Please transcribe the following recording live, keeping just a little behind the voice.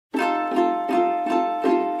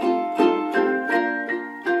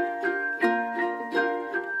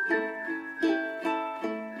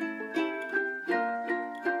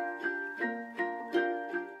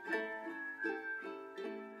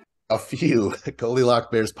Few,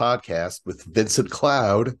 Goldilock Bears podcast with Vincent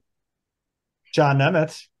Cloud. John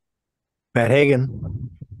Nemeth. Matt Hagan.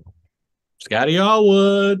 Scotty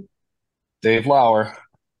Allwood. Dave Lauer.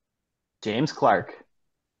 James Clark.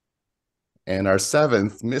 And our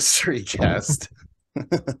seventh mystery guest.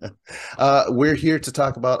 We're here to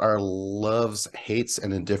talk about our loves, hates,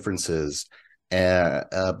 and indifferences.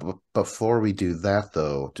 Before we do that,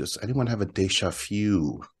 though, does anyone have a déjà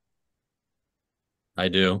vu? I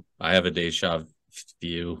do. I have a déjà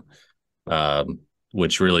vu,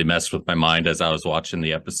 which really messed with my mind as I was watching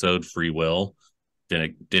the episode Free Will.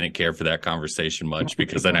 Didn't care for that conversation much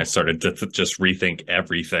because then I started to just rethink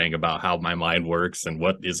everything about how my mind works and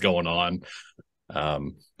what is going on.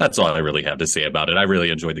 That's all I really have to say about it. I really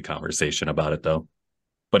enjoyed the conversation about it, though,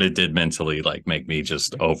 but it did mentally make me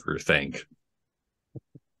just overthink.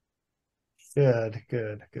 Good.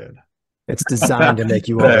 It's designed to make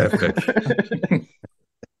you overthink.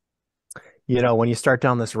 When you start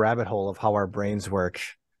down this rabbit hole of how our brains work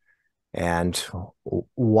and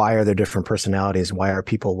why are there different personalities, why are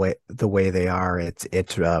people the way they are, I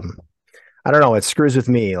don't know, it screws with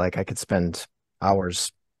me. I could spend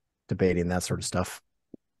hours debating that sort of stuff.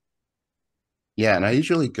 Yeah, and I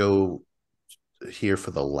usually go here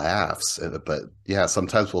for the laughs, but yeah,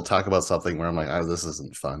 sometimes we'll talk about something where I'm like, oh, this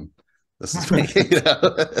isn't fun. This is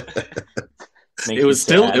It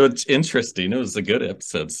was interesting. It was a good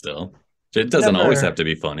episode still. It doesn't always have to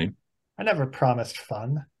be funny. I never promised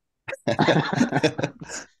fun.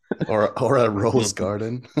 or a rose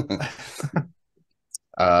garden.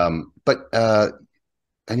 But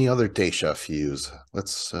any other déjà vus?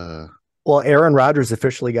 Well, Aaron Rodgers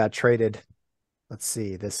officially got traded. Let's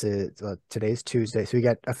see. This is today's Tuesday, so he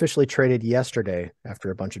got officially traded yesterday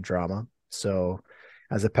after a bunch of drama. So,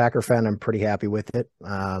 as a Packer fan, I'm pretty happy with it.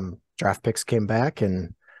 Draft picks came back,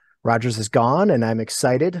 and Rodgers is gone, and I'm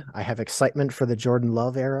excited. I have excitement for the Jordan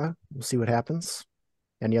Love era. We'll see what happens.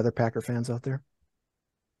 Any other Packer fans out there?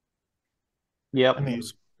 Yep.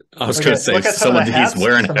 I was going to say he's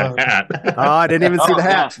wearing a hat. Oh, I didn't even see the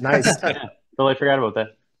hat. Yeah. Nice. Yeah, totally forgot about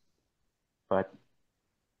that. But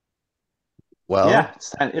well, yeah,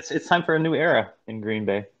 it's time for a new era in Green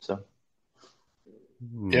Bay. So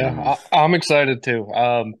yeah, I'm excited too.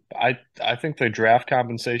 I think the draft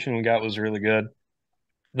compensation we got was really good.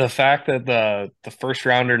 The fact that the first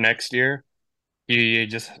rounder next year,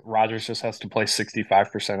 Rodgers just has to play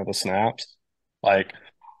 65% of the snaps.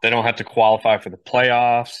 They don't have to qualify for the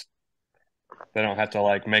playoffs. They don't have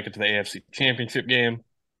to make it to the AFC Championship game.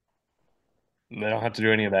 They don't have to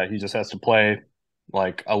do any of that. He just has to play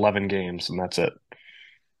 11 games, and that's it.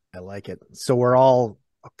 I like it. So we're all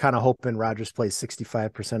kind of hoping Rodgers plays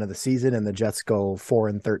 65% of the season and the Jets go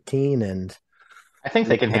 4-13, and I think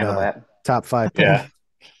they can handle that. Top 5 pick. Yeah.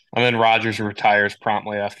 And then Rodgers retires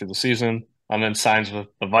promptly after the season and then signs with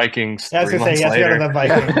the Vikings 3 months later. The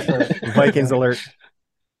Vikings. Vikings alert.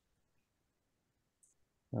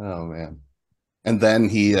 Oh, man. And then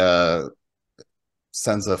he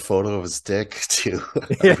sends a photo of his dick to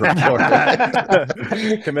a reporter.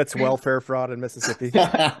 Commits welfare fraud in Mississippi.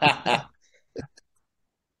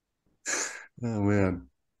 Oh, man.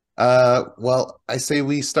 Well, I say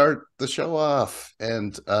we start the show off,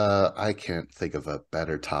 and I can't think of a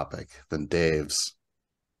better topic than Dave's.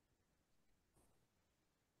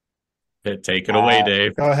 Take it away,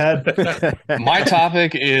 Dave. Go ahead. My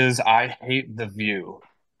topic is I hate The View.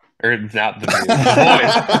 Or not The View. The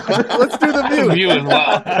Voice. Let's do The View. The View as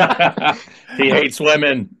well. He hates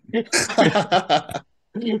women.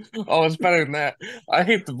 Oh, it's better than that. I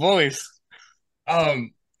hate The Voice.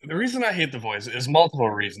 The reason I hate The Voice is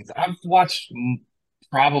multiple reasons. I've watched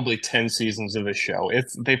probably 10 seasons of this show.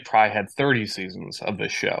 They've probably had 30 seasons of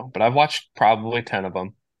this show, but I've watched probably 10 of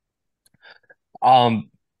them.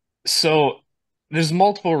 So there's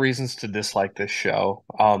multiple reasons to dislike this show.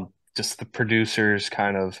 Just the producers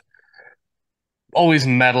kind of always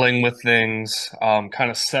meddling with things,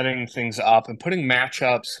 kind of setting things up and putting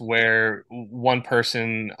matchups where one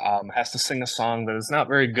person has to sing a song that is not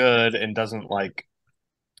very good and doesn't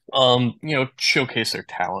showcase their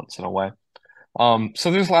talents in a way.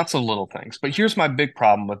 So there's lots of little things. But here's my big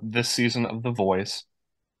problem with this season of The Voice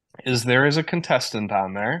is there is a contestant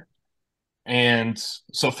on there. And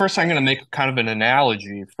so first I'm going to make kind of an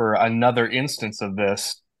analogy for another instance of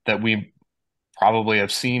this that we probably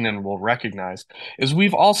have seen and will recognize is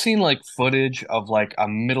we've all seen footage of a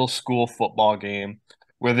middle school football game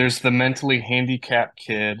where there's the mentally handicapped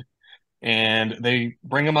kid and they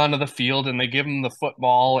bring him onto the field and they give him the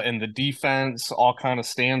football and the defense all kind of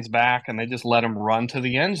stands back and they just let him run to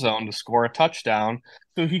the end zone to score a touchdown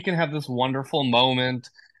so he can have this wonderful moment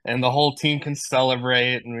and the whole team can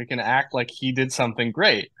celebrate and we can act like he did something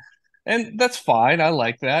great. And that's fine. I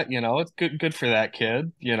like that. It's good for that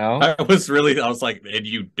kid, I was like, and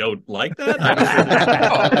you don't like that?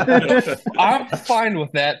 I'm fine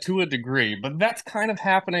with that to a degree, but that's kind of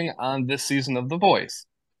happening on this season of The Voice.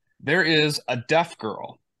 There is a deaf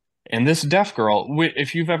girl, and this deaf girl,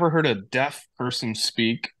 if you've ever heard a deaf person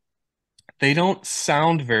speak, they don't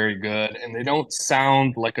sound very good, and they don't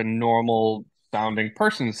sound like a normal sounding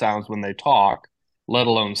person sounds when they talk, let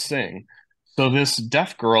alone sing. So this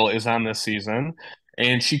deaf girl is on this season,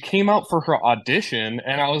 and she came out for her audition,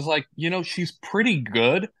 and I was like, she's pretty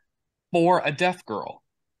good for a deaf girl,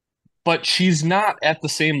 but she's not at the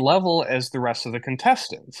same level as the rest of the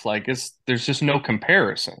contestants. Like there's just no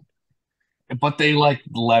comparison. But they like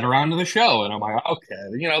let her onto the show, and I'm like,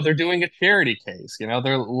 okay, they're doing a charity case.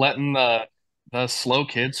 They're letting the slow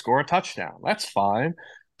kid score a touchdown. That's fine.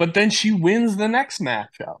 But then she wins the next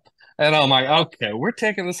matchup, and I'm like, okay, we're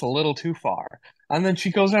taking this a little too far. And then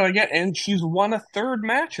she goes out again, and she's won a third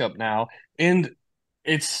matchup now, and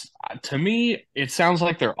it's to me, it sounds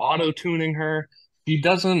like they're auto tuning her. She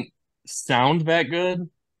doesn't sound that good,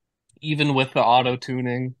 even with the auto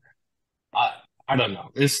tuning. I I don't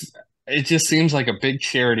know. It just seems like a big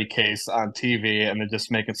charity case on TV, and they're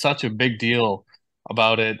just making such a big deal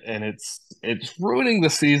about it, and it's ruining the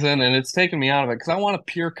season, and it's taking me out of it because I want a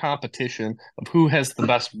pure competition of who has the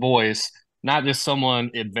best voice, not just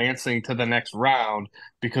someone advancing to the next round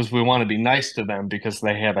because we want to be nice to them because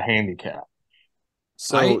they have a handicap.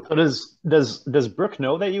 So So does Brooke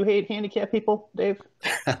know that you hate handicapped people, Dave?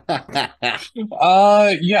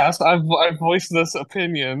 Yes, I've voiced this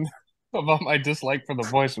opinion about my dislike for the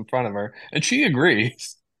voice in front of her, and she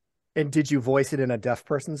agrees. And did you voice it in a deaf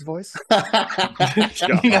person's voice? No,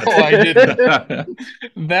 I didn't.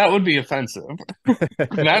 That would be offensive.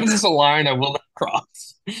 That is just a line I will not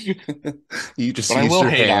cross. You just But I use will your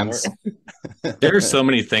hate on hands. There are so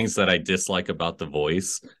many things that I dislike about The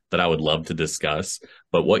Voice that I would love to discuss.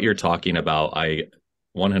 But what you're talking about, I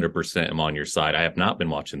 100% am on your side. I have not been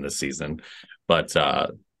watching this season, but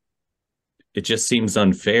it just seems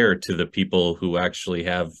unfair to the people who actually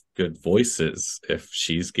have good voices if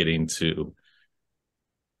she's getting to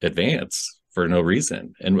advance for no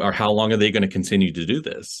reason. And or how long are they going to continue to do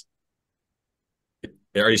this?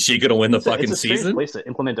 Is she going to win the It's a fucking strange season? place to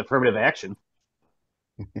implement affirmative action.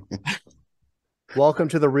 Welcome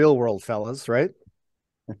to the real world, fellas, right?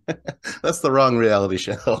 That's the wrong reality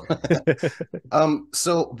show.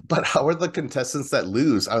 But how are the contestants that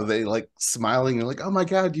lose? Are they like smiling and like, oh my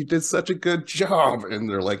God, you did such a good job? And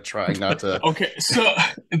they're like trying not to. Okay, so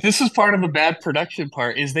this is part of the bad production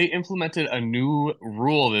part is they implemented a new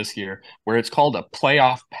rule this year where it's called a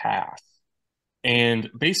playoff pass. And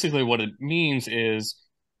basically what it means is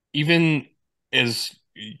even as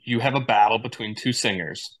you have a battle between two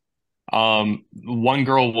singers, one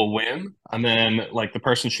girl will win, and then like the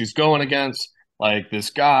person she's going against, like this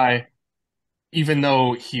guy, even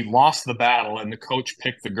though he lost the battle and the coach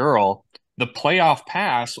picked the girl, the playoff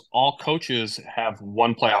pass, all coaches have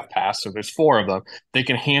one playoff pass, so there's four of them. They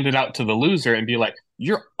can hand it out to the loser and be like,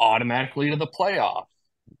 you're automatically to the playoff.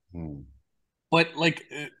 Hmm. But like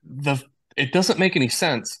it doesn't make any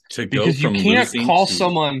sense To go because you from can't losing call to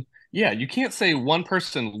someone, yeah, you can't say one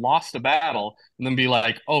person lost a battle and then be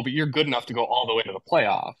like, oh, but you're good enough to go all the way to the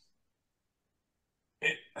playoff.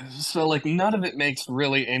 So like none of it makes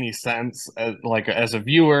really any sense like as a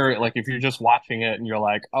viewer. Like if you're just watching it and you're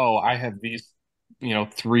like, oh, I have these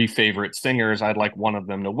three favorite singers, I'd like one of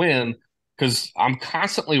them to win, because I'm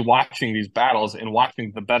constantly watching these battles and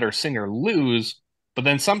watching the better singer lose, but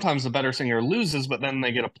then sometimes the better singer loses, but then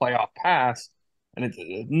they get a playoff pass, and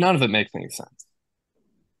none of it makes any sense.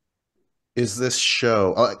 Is this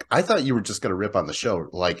show like I thought you were just gonna rip on the show,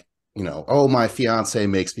 like, oh, my fiance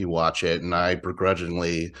makes me watch it and I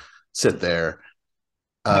begrudgingly sit there.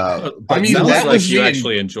 I But mean, that sounds like was you me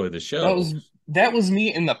actually enjoy the show. that was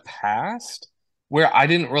me in the past where I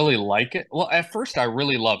didn't really like it. Well, at first I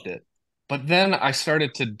really loved it, but then I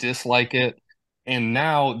started to dislike it, and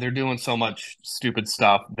now they're doing so much stupid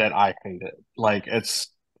stuff that I hate it. Like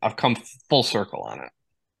I've come full circle on it.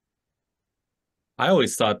 I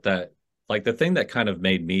always thought that, like, the thing that kind of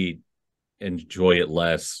made me enjoy it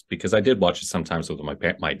less, because I did watch it sometimes with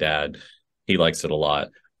my dad. He likes it a lot,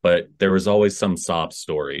 but there was always some sob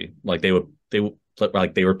story. Like they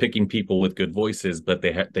were picking people with good voices, but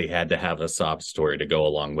they had to have a sob story to go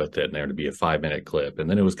along with it, and there to be a 5-minute clip. And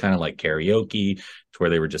then it was kind of like karaoke, to where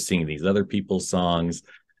they were just singing these other people's songs.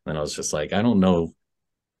 And I was just like, I don't know,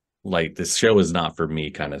 like this show is not for me,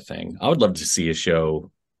 kind of thing. I would love to see a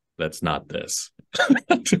show that's not this.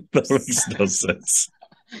 That makes no sense.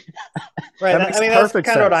 Right. That makes I mean, that's perfect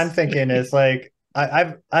kind of what I'm sense. thinking is like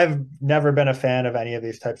I've never been a fan of any of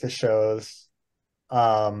these types of shows.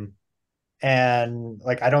 Um, and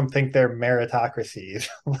like I don't think they're meritocracies.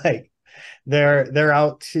 Like they're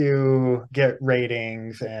out to get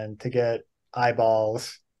ratings and to get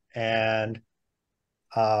eyeballs, and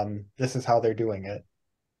this is how they're doing it.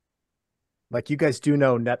 Like you guys do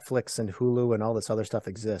know Netflix and Hulu and all this other stuff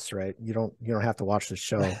exists, right? You don't have to watch the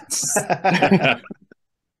show.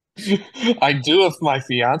 I do if my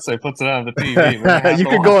fiance puts it on the TV. Then I have You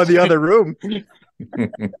to could go in watch the it. other room.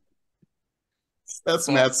 That's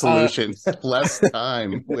So, Matt's solution. Less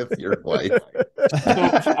time with your wife.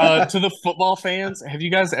 to the football fans, have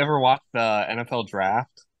you guys ever watched the NFL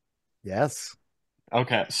draft? Yes.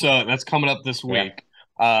 Okay, so that's coming up this Yeah. week.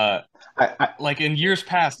 I Like in years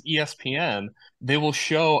past, ESPN, they will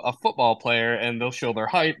show a football player and they'll show their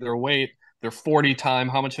height, their weight, their 40 time,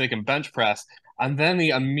 how much they can bench press. And then they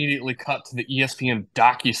immediately cut to the ESPN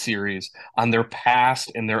docuseries on their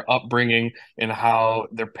past and their upbringing and how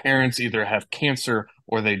their parents either have cancer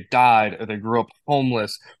or they died or they grew up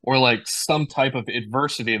homeless or like some type of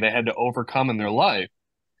adversity they had to overcome in their life.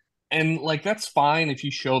 And like that's fine if you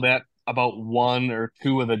show that about one or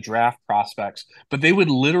two of the draft prospects, but they would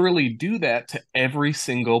literally do that to every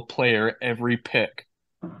single player, every pick.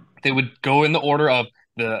 They would go in the order of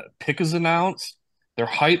the pick is announced, their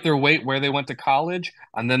height, their weight, where they went to college,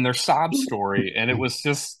 and then their sob story. And it was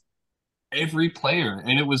just every player.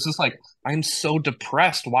 And it was just like, I'm so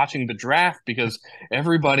depressed watching the draft because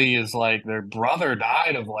everybody is like, their brother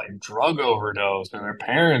died of like drug overdose and their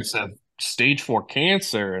parents have stage 4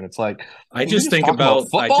 cancer. And it's like, I can we just think talk about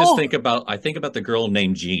about football? I think about the girl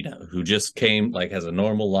named Gina who just came, like, has a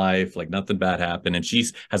normal life, like nothing bad happened, and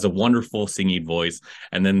she's has a wonderful singing voice,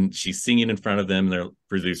 and then she's singing in front of them and their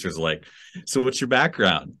producers are like, so what's your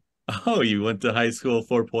background? Oh, you went to high school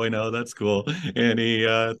 4.0, that's cool. And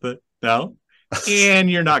no,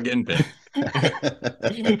 and you're not getting picked.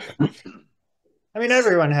 I mean,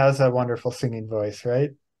 everyone has a wonderful singing voice,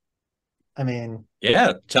 right? I mean,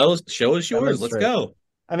 Yeah, show us yours, let's Demonstrate. go.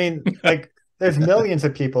 I mean, like there's millions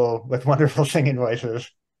of people with wonderful singing voices.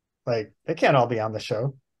 Like they can't all be on the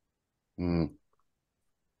show. Mm.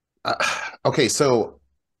 Okay, so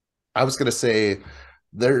I was gonna say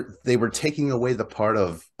they were taking away the part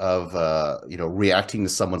of reacting to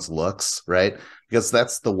someone's looks, right? Because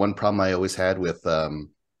that's the one problem I always had with there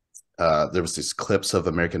was these clips of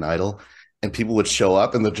American Idol, and people would show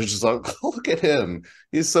up and the judges are like, oh, look at him,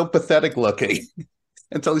 he's so pathetic looking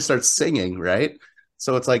until he starts singing, right?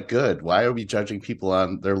 So it's like, good, why are we judging people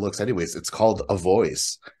on their looks anyways? It's called a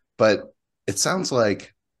voice. But it sounds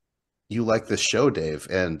like you like this show, Dave,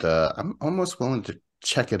 and I'm almost willing to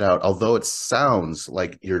check it out, although it sounds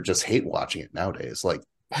like you're just hate watching it nowadays, like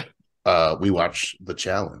we watch The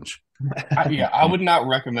Challenge. Yeah, I would not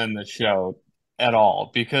recommend this show at all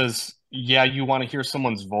because, yeah, you want to hear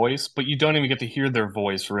someone's voice, but you don't even get to hear their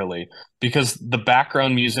voice really because the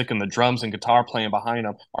background music and the drums and guitar playing behind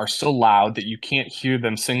them are so loud that you can't hear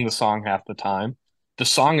them sing the song half the time. The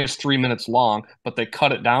song is 3 minutes long, but they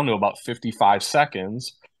cut it down to about 55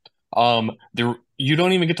 seconds. You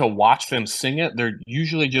don't even get to watch them sing it. They're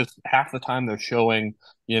usually just half the time they're showing,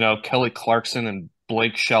 Kelly Clarkson and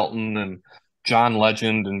Blake Shelton and John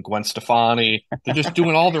Legend and Gwen Stefani. They're just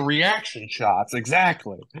doing all the reaction shots.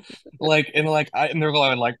 Exactly. And they're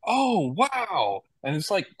going like, oh, wow. And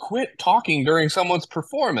it's like, quit talking during someone's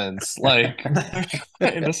performance. Like, they're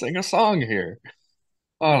trying to sing a song here.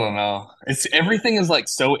 I don't know. It's everything is like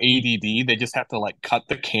so ADD. They just have to like cut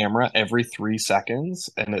the camera every 3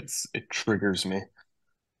 seconds, and it triggers me.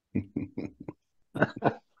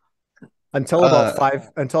 Until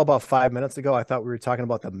about 5 minutes ago, I thought we were talking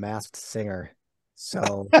about the Masked Singer.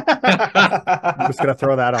 So I'm just gonna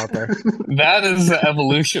throw that out there. That is the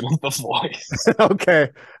evolution of the voice. Okay.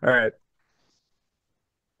 All right.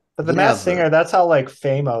 But the Yeah, Masked Singer, that's how like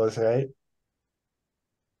Famos, right?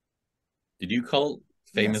 Did you call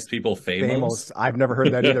famous people famous? Famos. I've never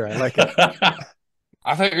heard that either. I like it.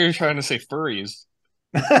 I thought you were trying to say furries.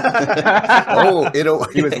 Oh,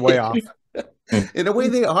 He was way off. in a way,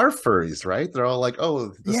 they are furries, right? They're all like,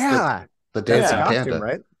 oh, Yeah. the dancing That's a panda, costume,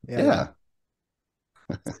 right? Yeah.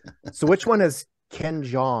 So which one is Ken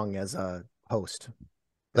Jeong as a host? Is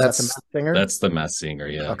That's- that the Masked Singer? That's the Masked Singer,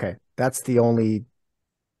 yeah. Okay. That's the only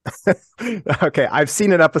Okay, I've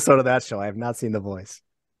seen an episode of that show. I have not seen The Voice.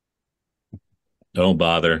 Don't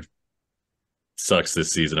bother. Sucks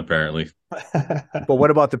this season, apparently. But what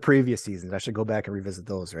about the previous seasons? I should go back and revisit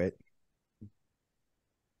those, right?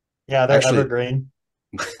 Yeah, they're Actually- evergreen.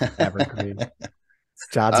 Evergreen.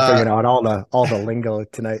 John's bringing out all the lingo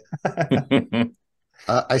tonight.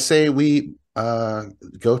 I say we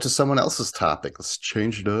go to someone else's topic. Let's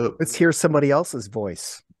change it up. Let's hear somebody else's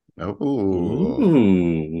voice. Oh,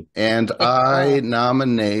 Ooh. and I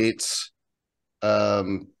nominate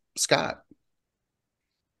Scott.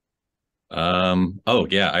 Oh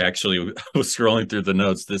yeah, I actually was scrolling through the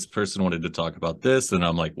notes. This person wanted to talk about this, and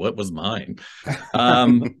I'm like, what was mine?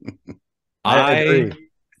 Um, I I agree.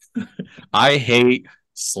 I hate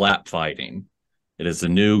slap fighting. It is a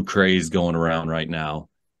new craze going around right now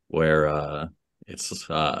where it's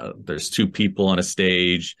there's two people on a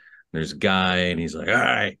stage, there's a guy and he's like, all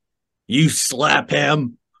right, you slap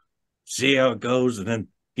him, see how it goes, and then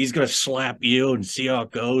he's gonna slap you and see how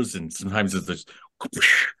it goes. And sometimes it's just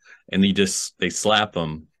and they slap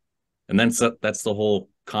him. And then that's the whole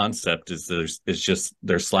concept is it's just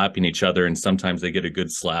they're slapping each other, and sometimes they get a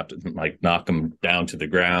good slap and like knock them down to the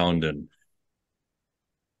ground. And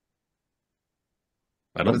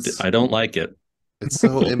But it's I don't like it. it's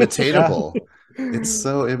so Yeah. imitatable. It's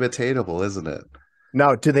so imitatable, isn't it?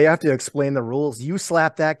 Now, do they have to explain the rules? You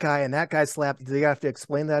slap that guy and that guy slapped. Do they have to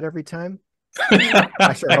explain that every time?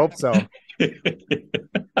 I sure hope so.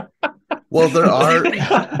 Well, there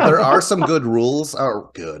are some good rules, are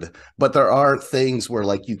good, but there are things where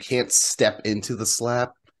like you can't step into the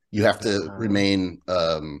slap. You have to remain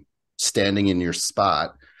standing in your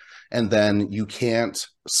spot, and then you can't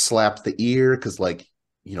slap the ear because, like,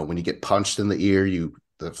 when you get punched in the ear,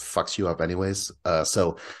 that fucks you up anyways.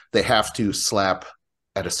 So they have to slap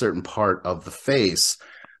at a certain part of the face,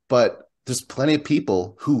 but there's plenty of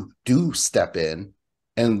people who do step in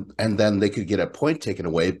and then they could get a point taken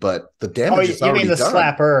away, but the Oh, damage is you mean already the done.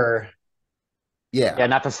 slapper? Yeah. Yeah,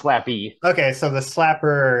 not the slappy. Okay, so the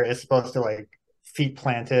slapper is supposed to like feet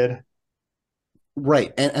planted.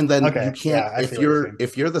 Right. And then Okay, you can't yeah, I see what you're saying.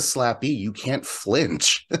 if you're the slappy, you can't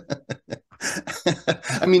flinch.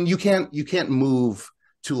 I mean, you can't move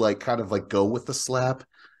to like kind of like go with the slap.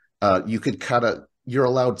 You could you're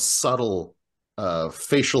allowed subtle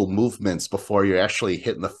facial movements before you're actually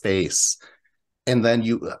hitting the face. And then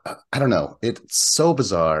I don't know, it's so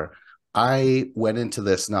bizarre. I went into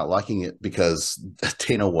this not liking it because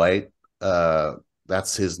Dana White,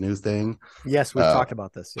 that's his new thing. Yes, we've talked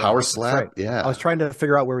about this. Yeah, Power that's slap. right. Yeah. I was trying to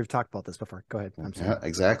figure out where we've talked about this before. Go ahead. I'm sorry. Yeah,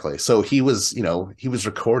 exactly. So he was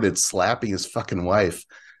recorded slapping his fucking wife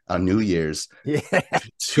on New Year's. Yeah.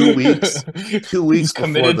 2 weeks, 2 weeks He's before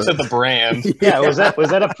committed to the brand. Yeah, was that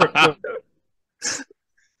a promotion?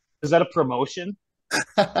 Was that the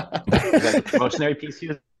promotionary piece he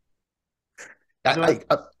was doing?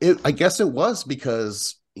 I guess it was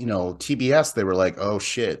because TBS, they were like, oh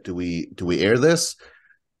shit, do we air this?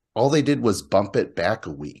 All they did was bump it back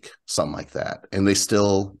a week, something like that, and they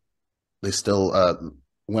still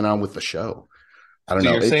went on with the show. I don't So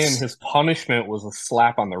know. you're saying his punishment was a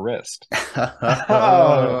slap on the wrist.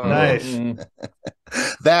 Oh, nice. Mm.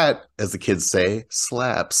 That, as the kids say,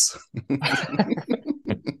 slaps.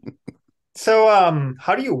 So,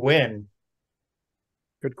 how do you win?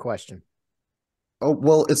 Good question. Oh,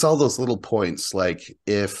 well, it's all those little points. Like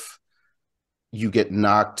you get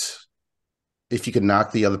knocked, if you can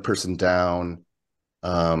knock the other person down,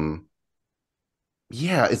 yeah,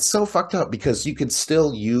 it's so fucked up because you could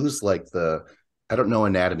still use like I don't know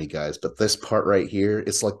anatomy, guys, but this part right here,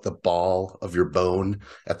 it's like the ball of your bone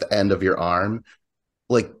at the end of your arm.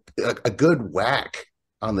 Like a good whack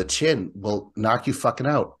on the chin will knock you fucking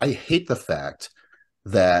out. I hate the fact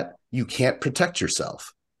that you can't protect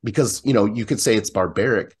yourself because, you could say it's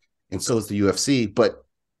barbaric and so is the UFC, but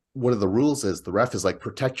one of the rules is the ref is like,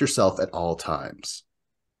 protect yourself at all times.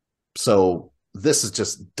 So this is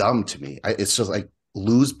just dumb to me. It's just like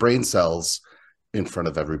lose brain cells in front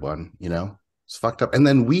of everyone, it's fucked up. And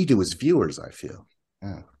then we do as viewers, I feel.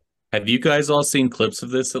 Yeah. Have you guys all seen clips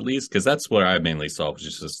of this at least? Because that's what I mainly saw, was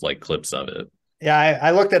just like clips of it. Yeah,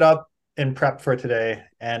 I looked it up in prep for today,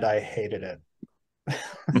 and I hated it.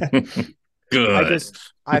 Good.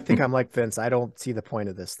 I think I'm like Vince. I don't see the point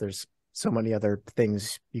of this. There's so many other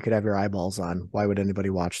things you could have your eyeballs on. Why would anybody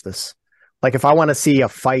watch this? Like, if I want to see a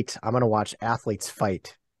fight, I'm going to watch athletes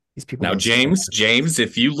fight. These people. Now, James,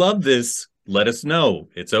 if you love this, let us know.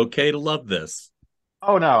 It's okay to love this.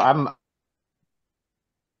 Oh no,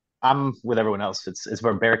 I'm with everyone else. It's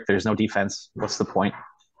barbaric. There's no defense. What's the point?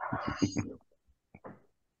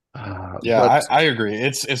 Yeah, I agree.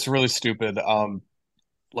 It's really stupid.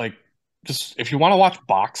 Like, just if you want to watch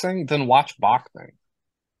boxing, then watch boxing.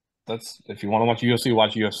 That's if you want to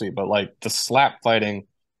watch UFC. But like the slap fighting,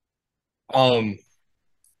 I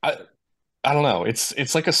I don't know.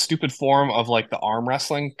 It's like a stupid form of like the arm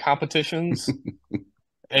wrestling competitions.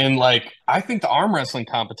 And like I think the arm wrestling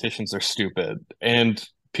competitions are stupid. And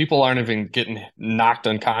people aren't even getting knocked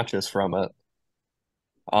unconscious from it.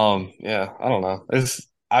 Yeah, I don't know.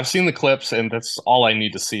 I've seen the clips and that's all I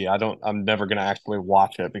need to see. I'm never gonna actually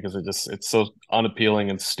watch it because it's so unappealing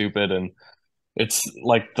and stupid, and it's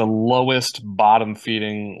like the lowest bottom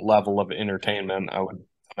feeding level of entertainment I would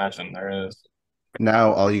imagine there is.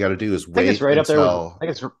 Now all you got to do is I think it's wait right up there with.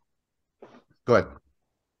 until. Go ahead.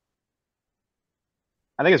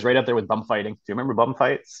 I think it's right up there with bum fighting. Do you remember bum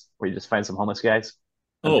fights where you just find some homeless guys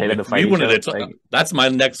and Oh, pay them to fight we each wanted other? to talk. That's my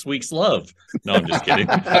next week's love. No, I'm just kidding.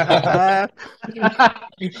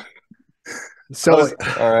 So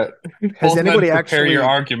All right. has Both men anybody prepare your actually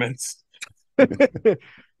arguments?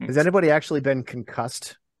 has anybody actually been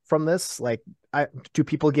concussed from this? Like, do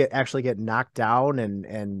people actually get knocked down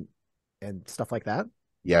and stuff like that?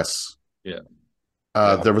 Yes. Yeah.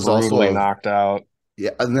 There was brutally also knocked out.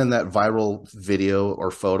 yeah, and then that viral video or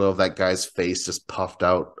photo of that guy's face just puffed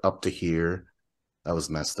out up to here. That was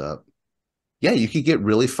messed up. Yeah, you could get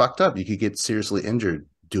really fucked up. You could get seriously injured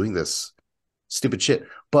doing this stupid shit.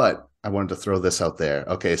 But I wanted to throw this out there.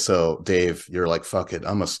 Okay, so Dave, you're like, fuck it,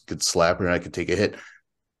 I'm a good slapper and I could take a hit.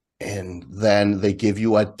 And then they give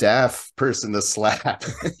you a deaf person to slap.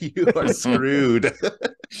 You are screwed.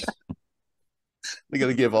 They're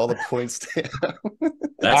gonna give all the points to him.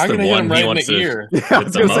 That's I'm the gonna hit one him he right in wants the to ear. Yeah, I hit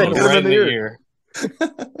was the gonna say, most. hit him Right in the ear. Who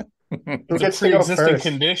It's a gets to go pre-existing first?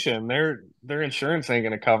 condition. Their insurance ain't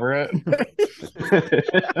gonna cover it.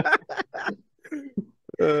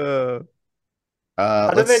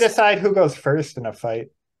 How do they decide who goes first in a fight?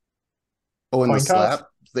 Oh, in the Coin toss? slap?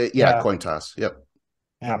 Yeah, Yeah. coin toss. Yep.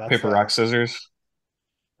 Man, Not paper, rock, scissors.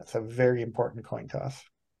 That's a very important coin toss.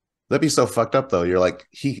 That'd be so fucked up though. You're like,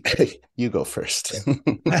 you go first.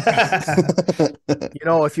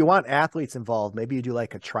 If you want athletes involved, maybe you do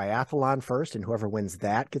like a triathlon first, and whoever wins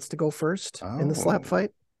that gets to go first in the slap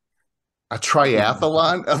fight. A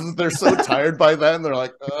triathlon? They're so tired by then. They're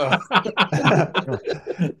like,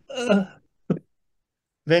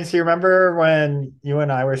 Vince, you remember when you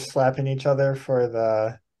and I were slapping each other for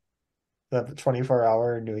the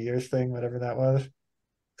 24-hour New Year's thing, whatever that was?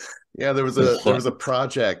 yeah, there was a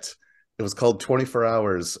project. It was called 24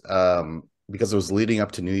 Hours because it was leading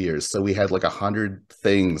up to New Year's. So we had like 100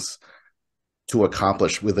 things to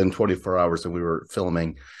accomplish within 24 hours, and we were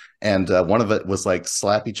filming. And one of it was like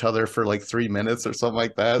slap each other for like 3 minutes or something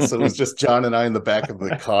like that. So it was just John and I in the back of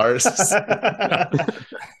the cars.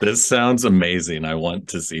 This sounds amazing. I want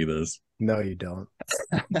to see this. No, you don't.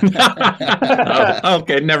 Oh,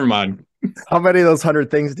 okay, never mind. How many of those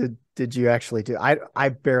 100 things did you actually do? I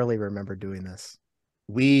barely remember doing this.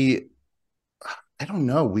 I don't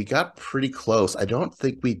know. We got pretty close. I don't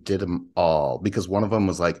think we did them all because one of them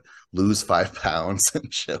was like lose 5 pounds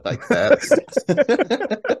and shit like that.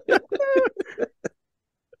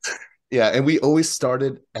 Yeah, and we always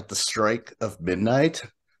started at the strike of midnight.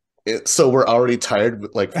 So we're already tired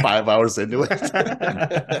with like 5 hours into it.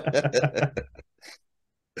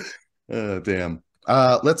 Oh, damn.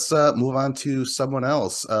 Let's move on to someone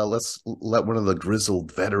else. Let's let one of the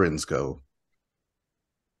grizzled veterans go.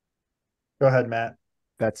 Go ahead, Matt.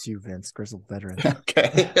 That's you, Vince, grizzled veteran.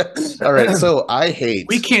 Okay. All right. So I hate.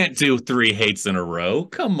 We can't do 3 hates in a row.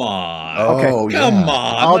 Come on. Okay. Come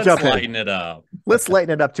on. Let's jump in. lighten it up. Let's lighten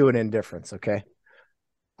it up to an indifference, okay?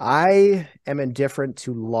 I am indifferent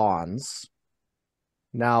to lawns.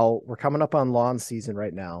 Now, we're coming up on lawn season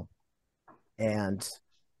right now, and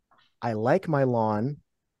I like my lawn.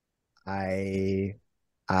 I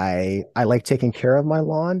like taking care of my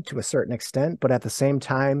lawn to a certain extent, but at the same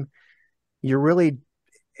time,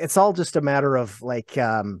 it's all just a matter of like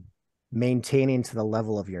maintaining to the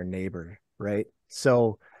level of your neighbor, right?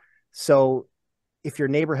 So if your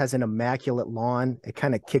neighbor has an immaculate lawn, it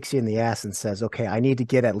kind of kicks you in the ass and says, okay, I need to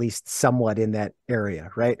get at least somewhat in that area,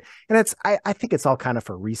 right? And I think it's all kind of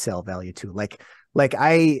for resale value too. Like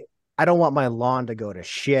I don't want my lawn to go to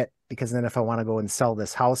shit, because then if I want to go and sell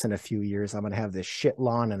this house in a few years, I'm going to have this shit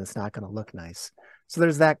lawn and it's not going to look nice. So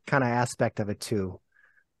there's that kind of aspect of it too.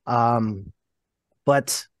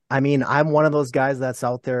 But I mean, I'm one of those guys that's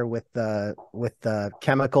out there with the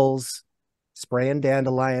chemicals spraying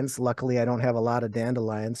dandelions. Luckily, I don't have a lot of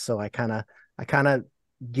dandelions, so I kind of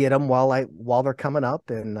get them while they're coming up,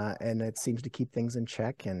 and it seems to keep things in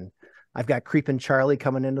check. And I've got Creeping Charlie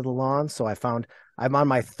coming into the lawn, so I'm on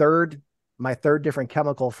my third different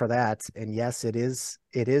chemical for that. And yes, it is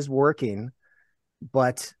working,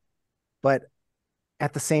 but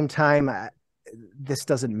at the same time, this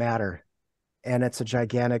doesn't matter, and it's a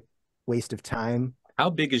gigantic waste of time. How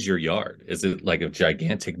big is your yard? Is it like a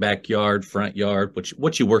gigantic backyard, front yard?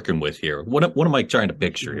 What you working with here? What am I trying to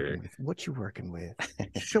picture here? What you working with?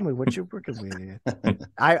 Show me what you're working with.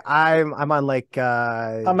 I'm on like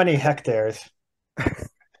How many hectares?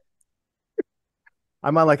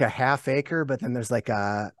 I'm on like a half acre, but then there's like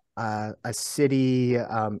a city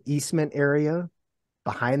easement area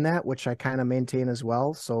behind that, which I kind of maintain as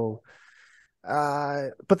well. So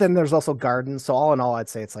but then there's also gardens. So all in all, I'd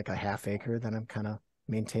say it's like a half acre that I'm kind of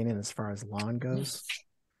maintaining as far as lawn goes.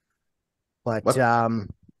 But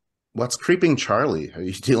what's creeping Charlie? Are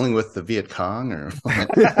you dealing with the Viet Cong or?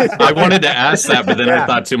 I wanted to ask that, but then I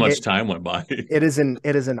thought too much time went by. It is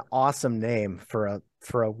an awesome name for a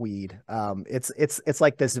weed. It's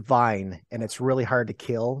like this vine, and it's really hard to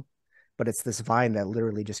kill, but it's this vine that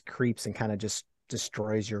literally just creeps and kind of just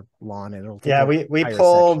destroys your lawn, and it'll take we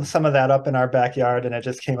pulled some of that up in our backyard, and it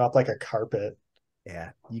just came up like a carpet.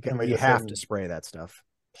 Yeah, you have to spray that stuff.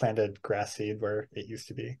 Planted grass seed where it used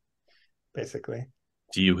to be, basically.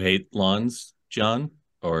 Do you hate lawns, John?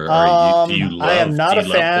 Or do you love? I am not a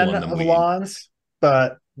fan of lawns,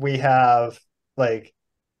 but we have like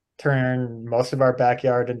turned most of our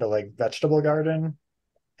backyard into like vegetable garden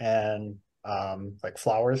and like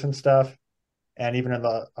flowers and stuff. And even in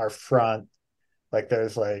our front, like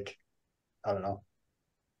there's like, I don't know,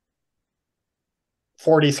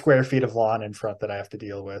 40 square feet of lawn in front that I have to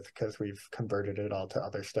deal with because we've converted it all to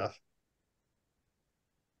other stuff.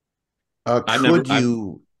 But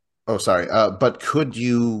could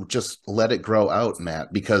you just let it grow out, Matt?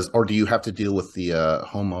 Or do you have to deal with the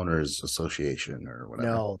homeowners association or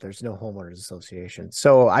whatever? No, there's no homeowners association.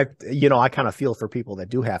 So I kind of feel for people that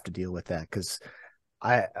do have to deal with that, because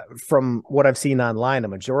from what I've seen online, a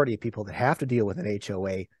majority of people that have to deal with an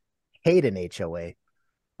HOA hate an HOA.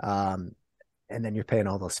 And then you're paying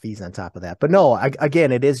all those fees on top of that. But no,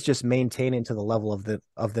 again, it is just maintaining to the level of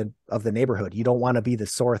the neighborhood. You don't want to be the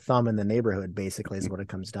sore thumb in the neighborhood, basically, is what it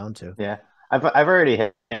comes down to. Yeah. I've already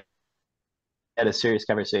had a serious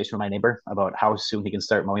conversation with my neighbor about how soon he can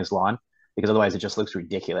start mowing his lawn, because otherwise it just looks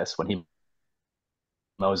ridiculous when he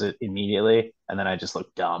mows it immediately, and then I just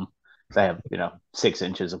look dumb because I have 6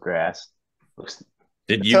 inches of grass.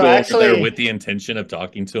 Did you go over there with the intention of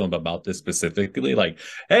talking to him about this specifically? Like,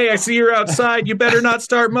 hey, I see you're outside. You better not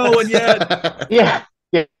start mowing yet. Yeah,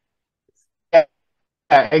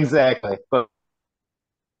 exactly. But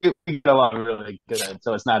we get along really good,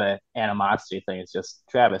 so it's not an animosity thing. It's just,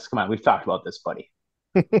 Travis, come on, we've talked about this, buddy.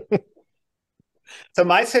 So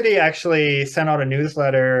my city actually sent out a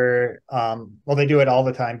newsletter. Well, they do it all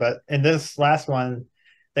the time, but in this last one,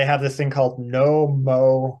 they have this thing called No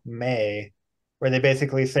Mow May, where they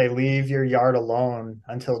basically say leave your yard alone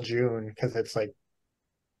until June because it's like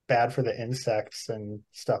bad for the insects and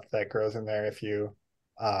stuff that grows in there if you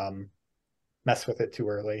mess with it too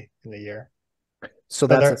early in the year. So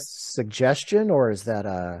that's a suggestion, or is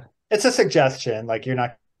that It's a suggestion. Like, you're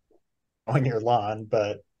not on your lawn,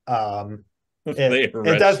 but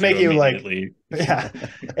it does make you like,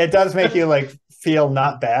 it does make you like feel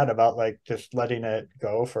not bad about like just letting it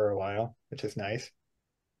go for a while, which is nice.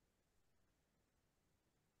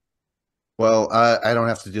 Well, I don't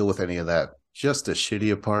have to deal with any of that. Just a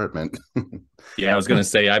shitty apartment. Yeah, I was going to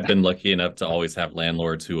say, I've been lucky enough to always have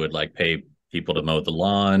landlords who would like pay people to mow the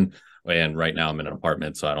lawn. And right now I'm in an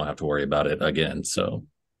apartment, so I don't have to worry about it again. So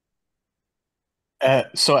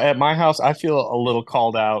at my house, I feel a little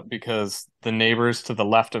called out because the neighbors to the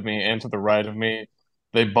left of me and to the right of me,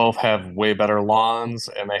 they both have way better lawns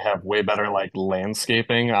and they have way better like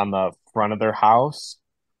landscaping on the front of their house.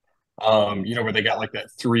 Where they got like that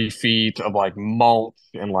 3 feet of like mulch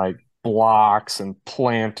and like blocks and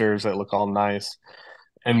planters that look all nice.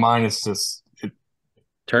 And mine is just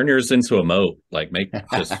turn yours into a moat, like make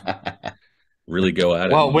just really go at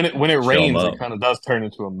it. Well, when it rains, it kind of does turn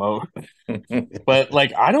into a moat. But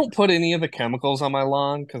like, I don't put any of the chemicals on my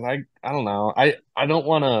lawn because I don't know. I don't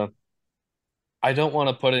want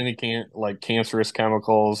to put any cancerous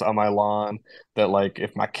chemicals on my lawn that, like,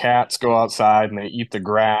 if my cats go outside and they eat the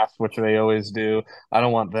grass, which they always do, I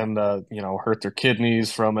don't want them to, hurt their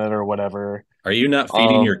kidneys from it or whatever. Are you not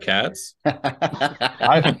feeding your cats?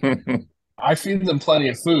 I feed them plenty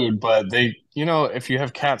of food, but they, if you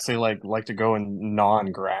have cats, they like to go and gnaw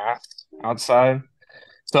on grass outside.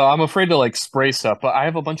 So I'm afraid to like spray stuff, but I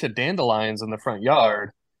have a bunch of dandelions in the front yard.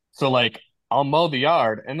 So like I'll mow the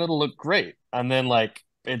yard and it'll look great. And then like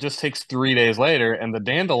it just takes 3 days later and the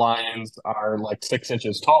dandelions are like 6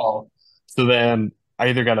 inches tall. So then I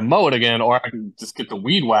either got to mow it again or I can just get the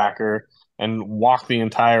weed whacker and walk the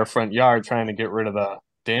entire front yard trying to get rid of the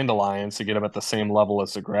dandelions to get them at the same level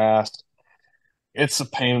as the grass. It's a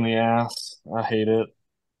pain in the ass. I hate it.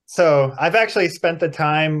 So I've actually spent the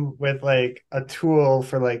time with like a tool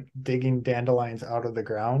for like digging dandelions out of the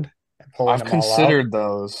ground and pulling I've them all out. considered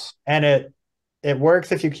those. And it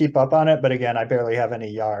works if you keep up on it, but again, I barely have any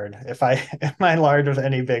yard. If my yard was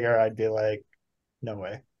any bigger, I'd be like, no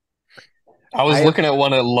way. I was I looking at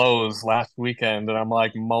one at Lowe's last weekend, and I'm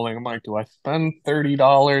like mulling. I'm like, do I spend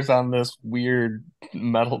 $30 on this weird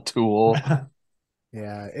metal tool?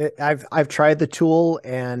 Yeah, I've tried the tool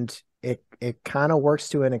and it kind of works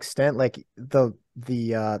to an extent. Like the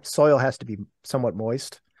soil has to be somewhat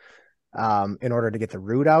moist in order to get the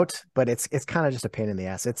root out, but it's kind of just a pain in the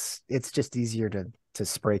ass. It's just easier to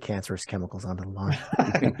spray cancerous chemicals onto the lawn.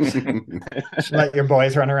 Let your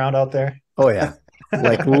boys run around out there. Oh yeah.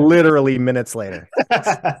 Like literally minutes later.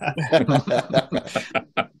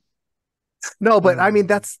 No, but I mean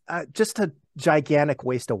that's just a gigantic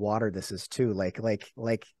waste of water. This is too. Like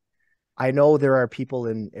I know there are people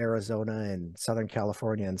in Arizona and Southern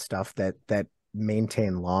California and stuff that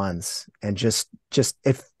maintain lawns, and just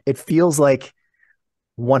if it feels like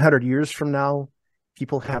 100 years from now,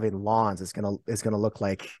 people having lawns is gonna look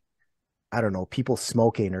like, I don't know, people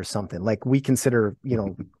smoking or something. Like we consider,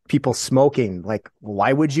 people smoking. Like,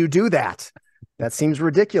 why would you do that? That seems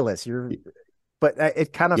ridiculous. But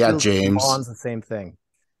it kind of feels James. lawns the same thing.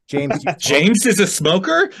 James, James is a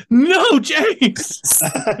smoker? No, James.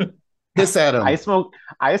 Piss at him. I smoke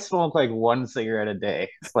like one cigarette a day.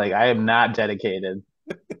 It's like I am not dedicated.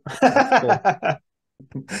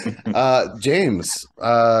 James,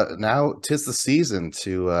 now 'tis the season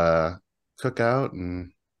to cook out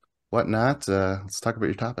and whatnot. Let's talk about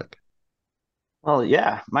your topic. Well,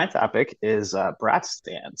 yeah, my topic is Brat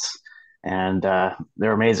Stands, and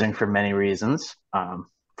they're amazing for many reasons.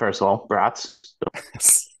 First of all, brats,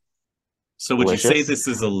 So would delicious, you say this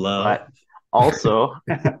is a love? but also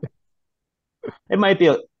it might be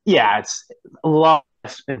it's a lot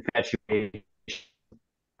of infatuation.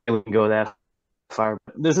 I wouldn't go that far.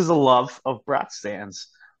 This is a love of Brat Stands.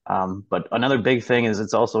 But another big thing is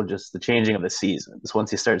it's also just the changing of the seasons.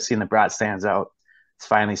 Once you start seeing the Brat Stands out, it's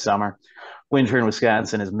finally summer. Winter in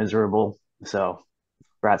Wisconsin is miserable, so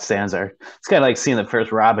Brat Stands it's kind of like seeing the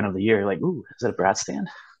first robin of the year. Like, ooh, is that a Brat Stand?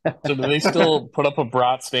 So do they still put up a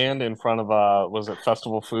brat stand in front of was it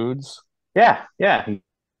Festival Foods? Yeah.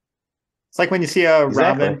 It's like when you see a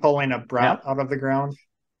Exactly. robin pulling a brat out of the ground.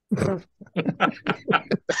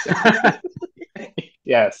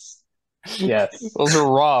 Yes. Those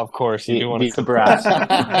are raw, of course. You do want Beats to the brat.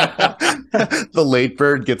 The late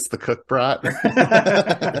bird gets the cook brat.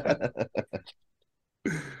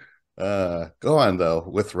 Go on though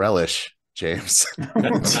with relish, James.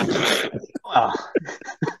 Well,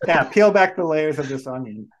 Yeah, peel back the layers of this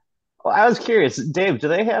onion. I was curious, Dave, do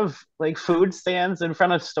they have like food stands in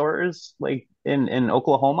front of stores like in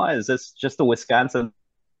Oklahoma? Is this just a Wisconsin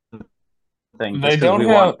thing? They Just 'cause don't we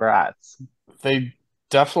have- want brats. They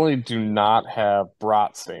definitely do not have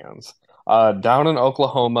brat stands. Down in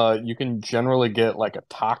Oklahoma, you can generally get like a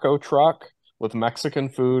taco truck with Mexican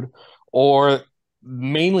food, or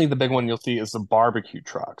mainly the big one you'll see is the barbecue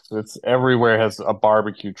truck. So it's everywhere has a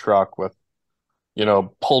barbecue truck with,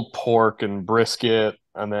 pulled pork and brisket,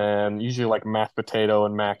 and then usually like mashed potato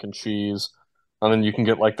and mac and cheese. And then you can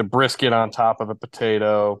get like the brisket on top of the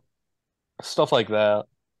potato, stuff like that.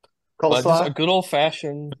 But just a Coleslaw. good old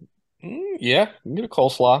fashioned, yeah, you can get a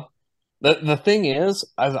coleslaw. The thing is,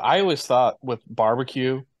 as I always thought with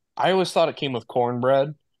barbecue, I always thought it came with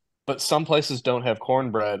cornbread, but some places don't have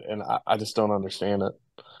cornbread, and I just don't understand it.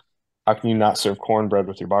 How can you not serve cornbread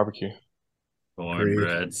with your barbecue?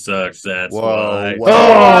 Cornbread sucks. That's Whoa, why.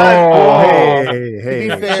 whoa. Oh, To hey.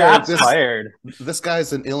 be fair, Shots fired. this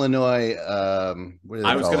guy's in Illinois. What do they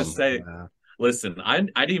I was call gonna him? say, listen, I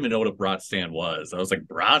didn't even know what a brat stand was. I was like,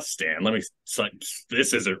 brat stand?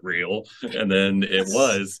 This isn't real. And then it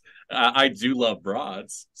was. I do love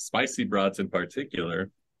brats, spicy brats in particular.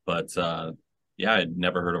 But yeah, I'd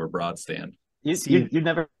never heard of a brat stand. You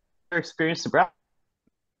never experienced a brat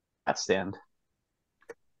stand.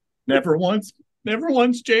 Never once,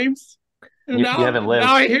 James. You haven't lived.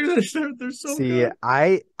 Now I hear this. They're so See, good.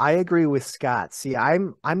 I agree with Scott. See,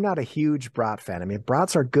 I'm not a huge brat fan. I mean,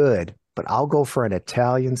 brats are good, but I'll go for an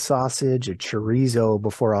Italian sausage, a chorizo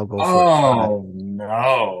before I'll go for Oh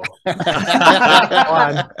no.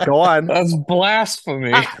 Go on. That's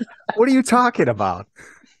blasphemy. What are you talking about?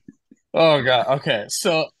 Oh God. Okay.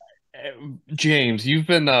 So James, you've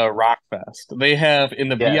been to Rockfest. They have in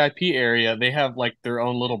the VIP area, they have like their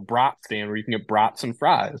own little brat stand where you can get brats and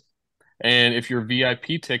fries. And if you're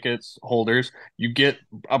VIP tickets holders, you get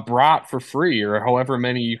a brat for free or however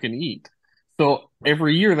many you can eat. So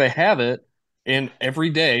every year they have it. And every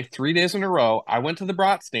day, 3 days in a row, I went to the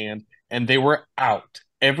Brat Stand and they were out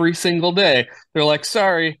every single day. They're like,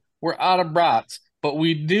 sorry, we're out of brats, but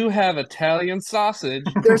we do have Italian sausage.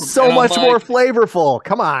 They're so And much more flavorful.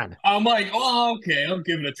 Come on. I'm like, oh, okay, I'll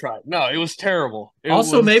give it a try. No, it was terrible. It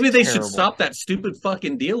Also, was maybe they should terrible. stop that stupid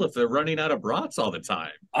fucking deal if they're running out of brats all the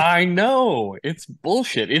time. I know. It's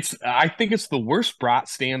bullshit. I think it's the worst Brat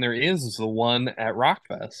Stand there is the one at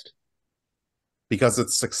Rockfest. Because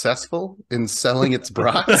it's successful in selling its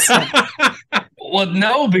brats. Well,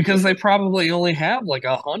 no, because they probably only have like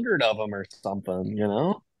 100 of them or something, you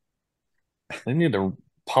know? They need to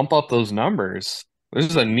pump up those numbers.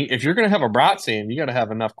 If you're going to have a Brat Stand, you got to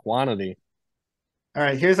have enough quantity. All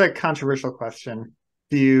right, here's a controversial question.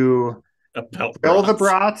 Do you About grill the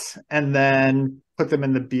brats. brats and then put them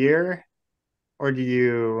in the beer? Or do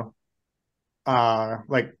you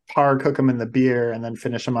like par cook them in the beer and then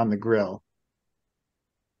finish them on the grill?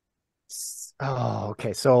 Oh,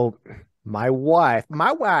 okay. So my wife,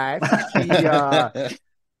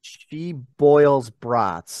 she boils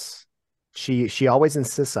brats. She always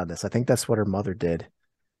insists on this. I think that's what her mother did.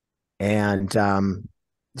 And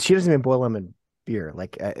she doesn't even boil them in beer.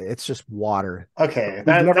 Like it's just water. Okay, We've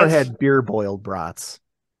that's never had beer boiled brats.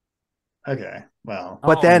 okay. Well,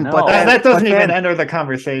 But then, no. but then, that doesn't but even then, enter the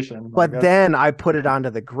conversation. but then I put it onto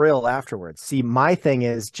the grill afterwards. See, my thing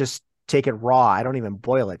is just take it raw. I don't even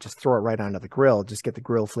boil it. Just throw it right onto the grill. Just get the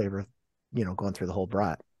grill flavor, going through the whole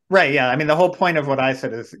brat. right, yeah. I mean, the whole point of what I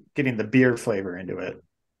said is getting the beer flavor into it,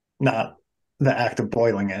 not the act of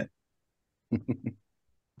boiling it.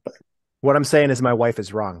 What I'm saying is my wife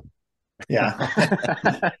is wrong.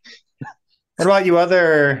 Yeah. What about you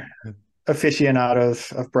other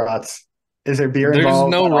aficionados of brats? Is there beer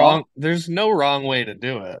involved? There's no wrong way to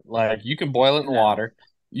do it. Like you can boil it in water.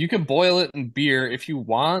 You can boil it in beer if you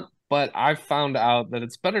want, but I've found out that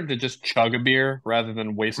it's better to just chug a beer rather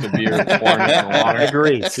than waste a beer pouring it in water. I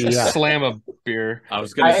agree. See, yeah. Slam a beer. I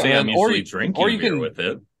was going to say I'm or usually you- drinking or you beer can- with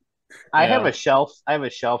it. I Yeah. have a shelf. I have a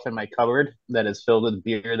shelf in my cupboard that is filled with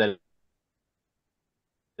beer that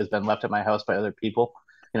has been left at my house by other people.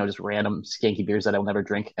 Just random skanky beers that I'll never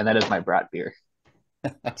drink, and that is my brat beer.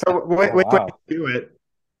 So which way wow. do you do it?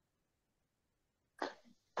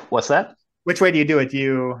 What's that? Which way do you do it? Do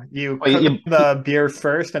you Well, cook you- the beer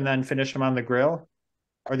first and then finish them on the grill,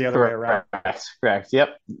 or the other way around? Correct.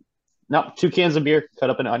 Yep. No, 2 cans of beer, cut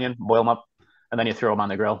up an onion, boil them up, and then you throw them on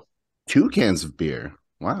the grill. 2 cans of beer.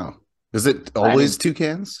 Wow. Is it always 2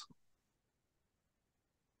 cans?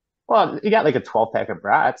 Well, you got like a 12-pack of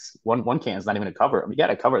brats. One can is not even to cover them. You got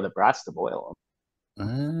to cover the brats to boil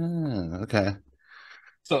them. Ah, okay.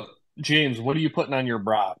 So, James, what are you putting on your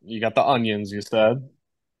brat? You got the onions, you said.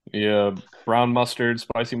 Yeah, brown mustard,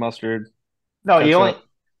 spicy mustard. No, you only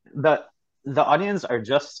ketchup. the onions are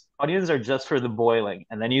just for the boiling,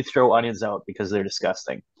 and then you throw onions out because they're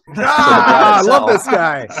disgusting. I love this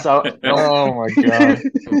guy. So Oh my god.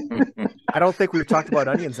 I don't think we've talked about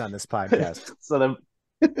onions on this podcast. so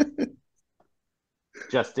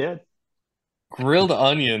just did. Grilled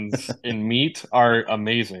onions in meat are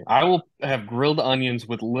amazing. I will have grilled onions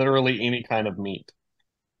with literally any kind of meat.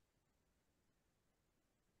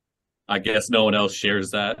 I guess no one else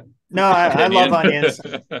shares that. No, I love opinion. onions.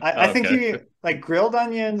 I think Okay. you like grilled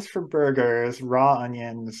onions for burgers, raw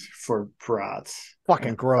onions for brats.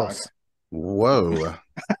 Fucking gross. Whoa.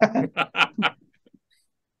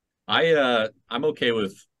 I'm okay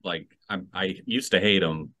with I used to hate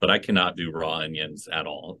them, but I cannot do raw onions at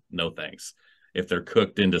all. No thanks. If they're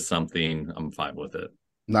cooked into something, I'm fine with it.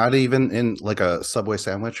 Not even in like a Subway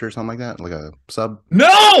sandwich or something like that? Like a sub? No,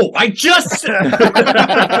 I just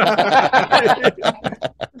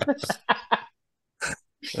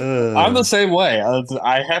I'm the same way.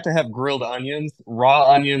 I have to have grilled onions.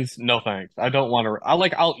 Raw onions, no thanks. I don't want to.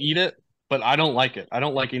 I'll eat it, but I don't like it. I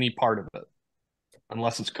don't like any part of it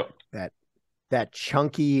unless it's cooked. That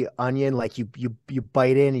chunky onion, like you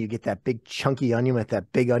bite in and you get that big chunky onion with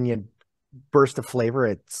that big onion burst of flavor.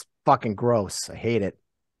 It's fucking gross. I hate it.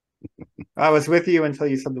 I was with you until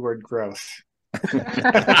you said the word gross.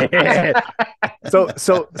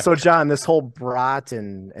 So John, this whole brat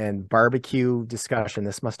and barbecue discussion,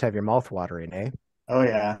 this must have your mouth watering, eh? Oh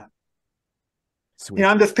yeah. Sweet.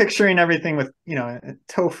 I'm just picturing everything with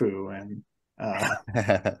tofu and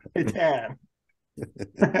damn.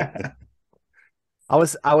 I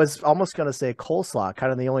was almost gonna say coleslaw,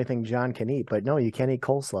 kind of the only thing John can eat, but no, you can't eat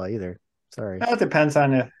coleslaw either. Sorry. It depends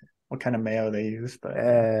on what kind of mayo they use, but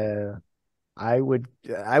I would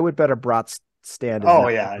bet a Brat Stand. oh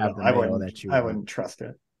yeah, have the I mayo wouldn't. that you I wouldn't trust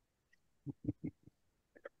it.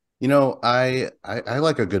 I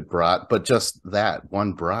like a good brat, but just that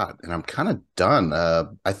one brat, and I'm kind of done.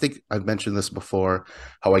 I think I've mentioned this before,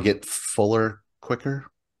 how I get fuller quicker.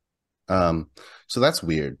 So that's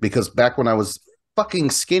weird because back when I was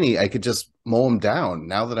fucking skinny, I could just mow them down.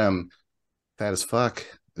 Now that I'm fat as fuck,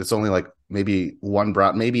 it's only like maybe one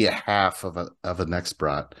brat, maybe a half of a next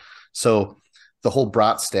brat. So the whole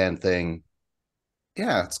brat stand thing,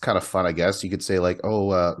 yeah, it's kind of fun, I guess. You could say like,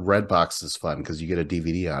 oh, Redbox is fun because you get a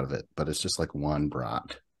DVD out of it, but it's just like one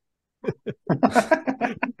brat.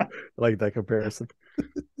 Like that comparison.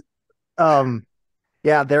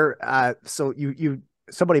 Yeah, so you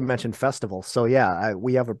somebody mentioned festival. So yeah,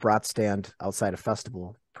 we have a brat stand outside a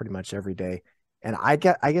festival pretty much every day. And I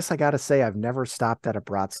guess I gotta say I've never stopped at a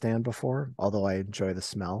brat stand before, although I enjoy the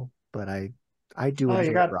smell, but I do Oh, you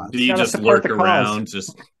enjoy got Do brats. you gotta just support lurk the cause. around?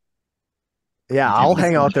 Just Yeah, you I'll just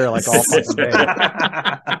hang out there like all fucking day.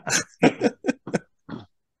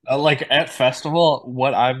 Like at festival,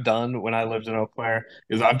 what I've done when I lived in Eau Claire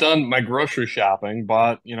is I've done my grocery shopping,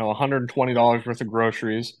 bought, $120 worth of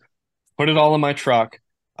groceries, put it all in my truck,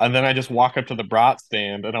 and then I just walk up to the brat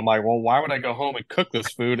stand and I'm like, well, why would I go home and cook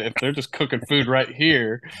this food if they're just cooking food right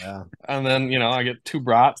here? Yeah. And then, I get two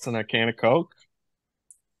brats and a can of Coke.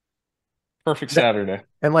 Perfect That, Saturday.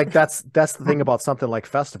 and like that's the thing about something like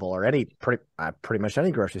festival or any pretty much any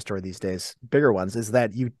grocery store these days, bigger ones, is that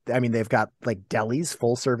I mean they've got like delis,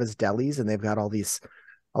 full service delis, and they've got all these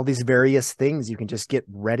various things you can just get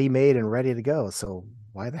ready made and ready to go. So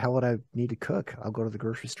why the hell would I need to cook? I'll go to the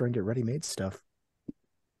grocery store and get ready made stuff.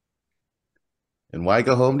 And why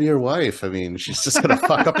go home to your wife? I mean, she's just gonna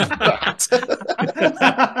fuck up the brat.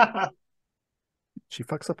 She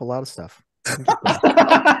fucks up a lot of stuff.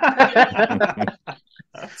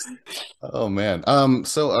 Oh man.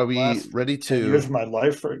 So are we Last ready 10 years to of my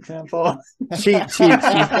life, for example. She's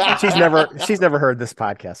never heard this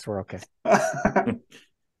podcast. We're okay. what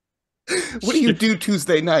do you do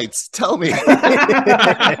Tuesday nights? Tell me.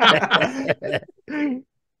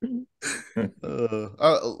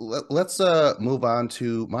 Let's move on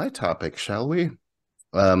to my topic, shall we?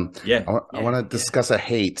 yeah. I want to discuss a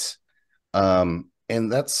hate. And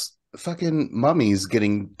that's fucking mummies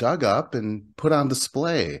getting dug up and put on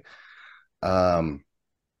display.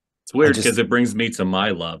 It's weird because it brings me to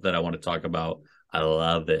my love that I want to talk about. I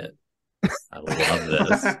love it. I love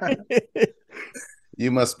this.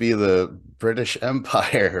 You must be the British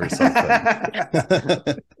Empire or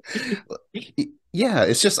something. Yeah,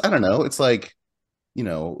 it's just I don't know. It's like,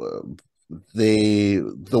 the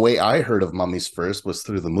way I heard of mummies first was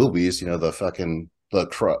through the movies.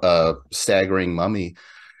 The staggering mummy.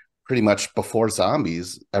 Pretty much before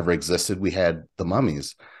zombies ever existed, we had the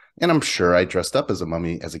mummies, and I'm sure I dressed up as a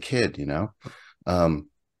mummy as a kid. But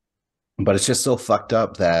it's just so fucked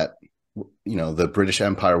up that the British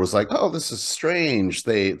Empire was like, oh, this is strange.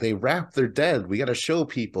 They wrap their dead. We got to show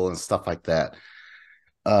people and stuff like that.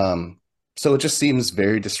 So it just seems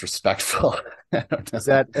very disrespectful. Is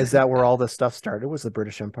that where all this stuff started? Was the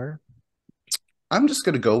British Empire? I'm just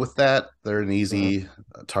going to go with that. They're an easy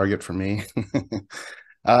target for me.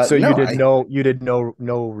 So you did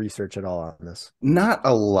no research at all on this? Not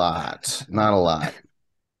a lot.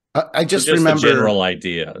 I just remember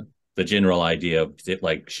the general idea of it,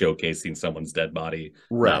 like showcasing someone's dead body.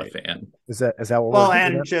 Right. Not a fan. Is that what well,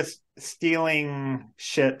 and just stealing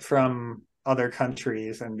shit from other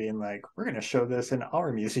countries and being like, we're going to show this in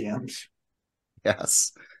our museums.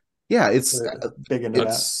 Yes. Yeah, it's big into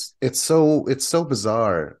that. It's so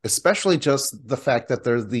bizarre, especially just the fact that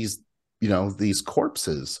there's these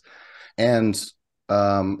corpses, and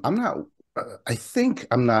I think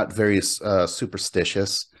I'm not very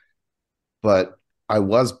superstitious, but I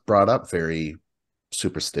was brought up very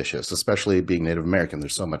superstitious, especially being Native American.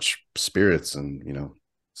 There's so much spirits and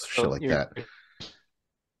shit like that.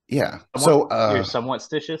 Yeah. You're somewhat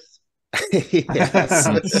stitious. Yes.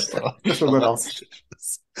 Just a little.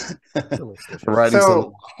 So,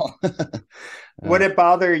 would it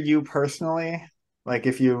bother you personally, like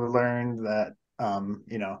if you learned that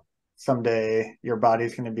someday your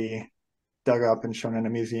body's going to be dug up and shown in a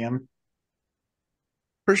museum?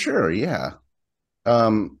 For sure, yeah.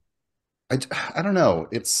 I don't know.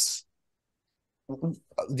 It's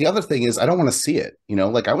the other thing is I don't want to see it.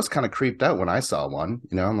 Like I was kind of creeped out when I saw one.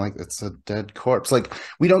 I'm like, it's a dead corpse. Like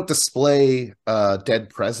we don't display dead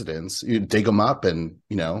presidents. You dig them up and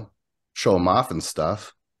show them off and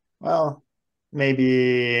stuff. Well,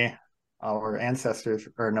 maybe our ancestors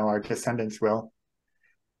our descendants will.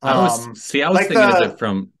 I was thinking of it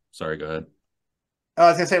from. Sorry, go ahead. I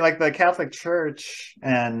was gonna say like the Catholic Church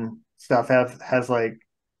and stuff has like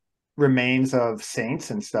remains of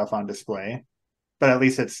saints and stuff on display. but at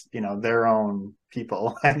least it's, their own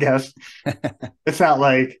people, I guess. It's not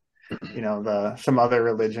like, some other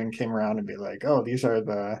religion came around and be like, oh, these are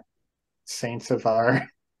the saints of our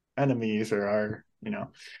enemies or our,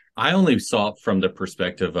 I only saw it from the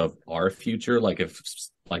perspective of our future. Like if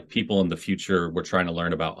like people in the future were trying to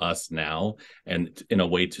learn about us now, and in a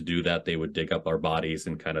way to do that, they would dig up our bodies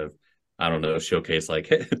and kind of, I don't know, showcase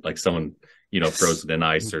like like someone, frozen in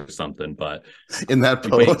ice or something. But in that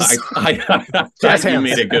pose. I thought you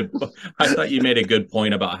made a good. I thought you made a good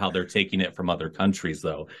point about how they're taking it from other countries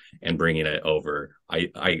though and bringing it over.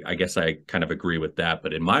 I guess I kind of agree with that.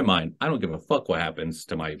 But in my mind, I don't give a fuck what happens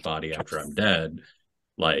to my body after I'm dead.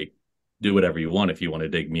 Like, do whatever you want if you want to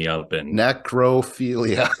dig me up and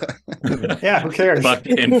necrophilia. Yeah, who cares? Fuck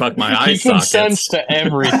my eye He sockets. consents to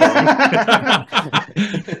everything.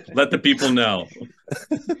 Let the people know.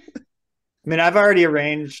 I mean, I've already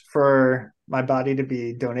arranged for my body to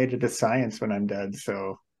be donated to science when I'm dead,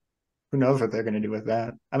 so who knows what they're going to do with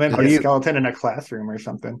that? I might be a skeleton in a classroom or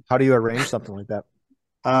something. How do you arrange something like that?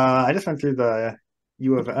 I just went through the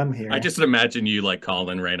U of M here. I just imagine you like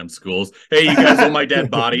calling random schools. Hey, you guys want my dead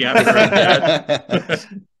body after I'm dead?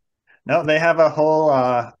 No, they have a whole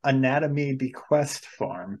anatomy bequest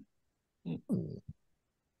form.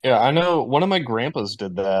 Yeah, I know one of my grandpas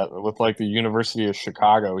did that with like the University of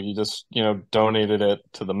Chicago. He just, donated it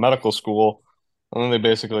to the medical school, and then they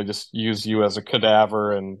basically just use you as a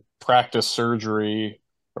cadaver and practice surgery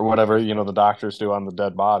or whatever, the doctors do on the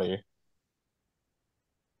dead body.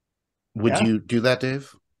 Would you do that,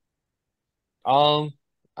 Dave? I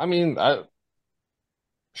mean,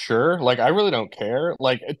 sure. Like, I really don't care.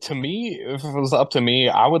 Like, to me, if it was up to me,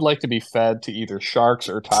 I would like to be fed to either sharks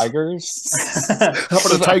or tigers. How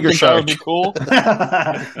about a tiger shark?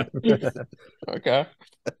 That would be cool. Okay,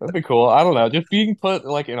 that'd be cool. I don't know. Just being put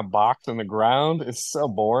like in a box in the ground is so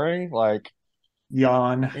boring. Like,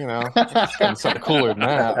 yawn. It's got something cooler than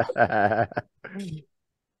that.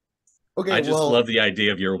 Okay, I just love the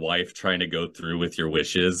idea of your wife trying to go through with your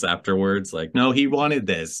wishes afterwards. Like, no, he wanted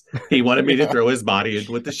this. He wanted me to throw his body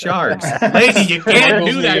in with the sharks. Lady, you can't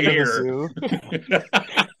do that here.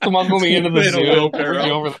 Come on, move me into the zoo.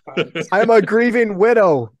 I'm a grieving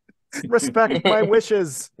widow. Respect my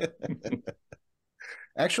wishes.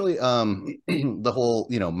 Actually, the whole,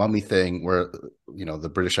 mummy thing where, the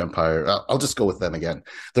British Empire, I'll just go with them again.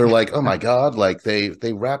 They're like, oh my God, like they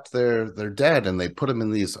wrapped their dead and they put them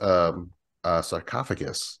in these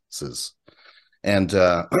sarcophaguses. And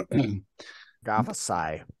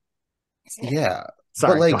Gothicide. Yeah.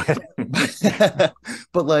 Sorry,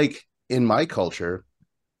 but like in my culture,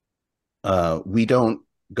 we don't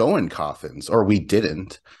go in coffins, or we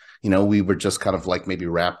didn't. We were just kind of like maybe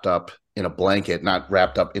wrapped up in a blanket, not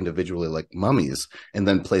wrapped up individually like mummies, and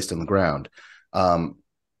then placed in the ground.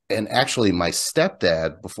 And actually, my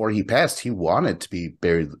stepdad, before he passed, he wanted to be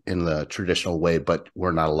buried in the traditional way, but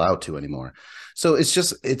we're not allowed to anymore. So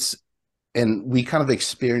and we kind of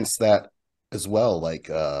experienced that as well.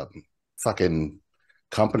 Like fucking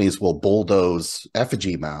companies will bulldoze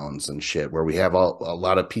effigy mounds and shit where we have a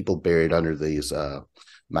lot of people buried under these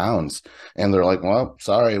mounds, and they're like, well,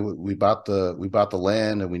 sorry, we bought the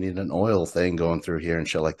land and we need an oil thing going through here and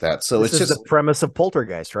shit like that. So this is just the premise of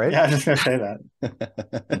Poltergeist, right? Yeah, I was just gonna say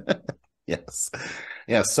that. Yes.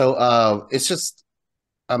 So it's just,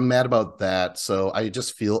 I'm mad about that. So I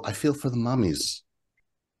feel for the mummies.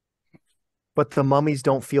 But the mummies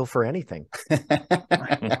don't feel for anything.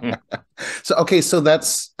 So okay, so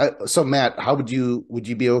that's so Matt, how would you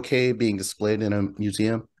be okay being displayed in a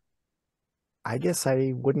museum? I guess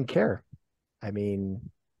I wouldn't care. I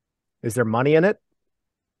mean, is there money in it?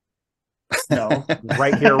 No.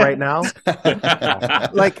 Right here, right now?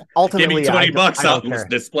 Like, ultimately, give me $20, I'll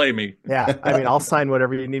display me. Yeah, I mean, I'll sign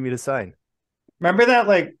whatever you need me to sign. Remember that,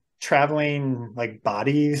 like, traveling, like,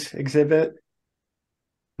 bodies exhibit?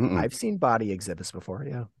 I've seen body exhibits before,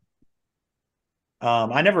 yeah.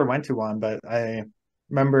 I never went to one, but I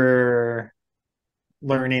remember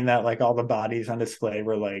learning that, like, all the bodies on display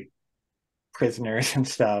were, like, prisoners and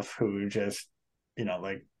stuff who just,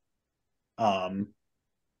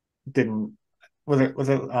 didn't, was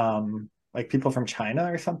it like people from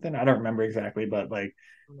China or something? I don't remember exactly, but like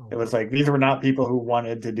it was like these were not people who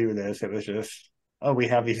wanted to do this. It was just, oh, we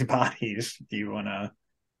have these bodies. Do you want to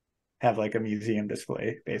have like a museum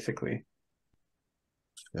display, basically?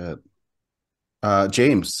 Good.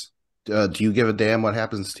 James, do you give a damn what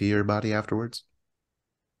happens to your body afterwards?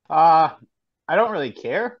 I don't really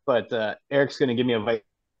care, but Eric's going to give me a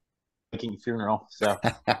Viking funeral, so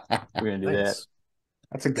we're going to do that.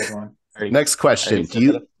 That's a good one. Next question.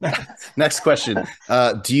 Next question.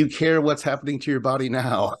 Do you care what's happening to your body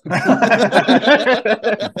now?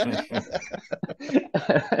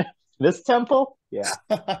 This temple? Yeah.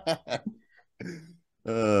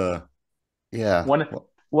 Yeah.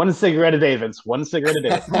 One cigarette a day, Vince. One cigarette a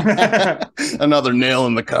day. Another nail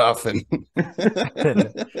in the coffin.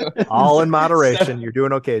 All in moderation. You're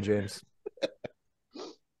doing okay, James.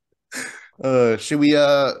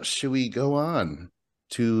 Should we go on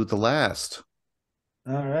to the last?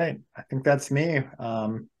 All right. I think that's me.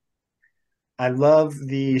 I love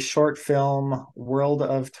the short film World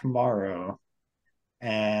of Tomorrow.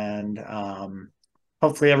 And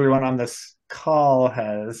hopefully everyone on this call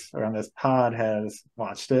or on this pod has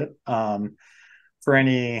watched it. For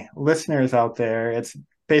any listeners out there, it's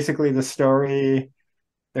basically the story.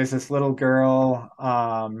 There's this little girl,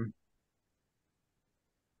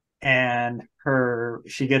 and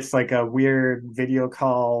she gets like a weird video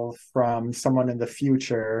call from someone in the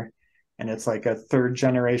future, and it's like a third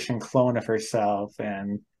generation clone of herself,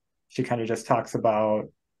 and she kind of just talks about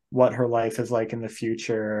what her life is like in the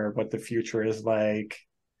future, what the future is like.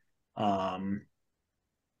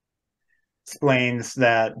 Explains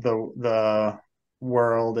that the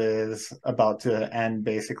world is about to end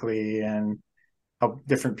basically, and how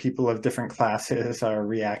different people of different classes are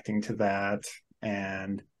reacting to that.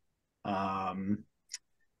 And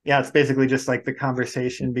yeah, it's basically just like the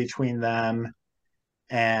conversation between them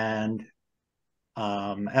and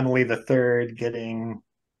Emily the Third getting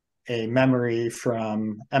a memory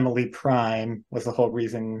from Emily Prime was the whole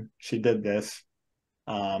reason she did this.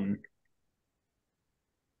 But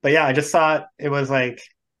yeah, I just thought it was like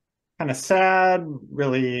kind of sad,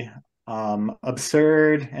 really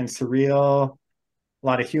absurd and surreal. A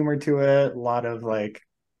lot of humor to it, a lot of like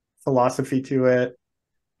philosophy to it.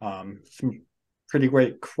 Some pretty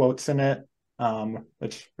great quotes in it,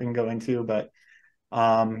 which we can go into. But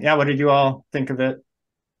yeah, what did you all think of it?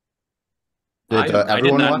 Did I did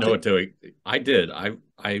everyone not watch know it? what to. I did.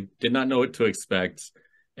 I did not know what to expect,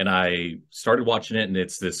 and I started watching it, and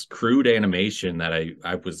it's this crude animation that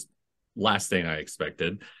I was last thing I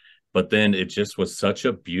expected, but then it just was such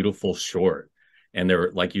a beautiful short, and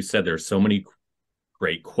there, like you said, there's so many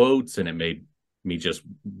great quotes, and it made me just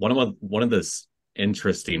one of the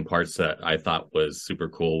interesting parts that I thought was super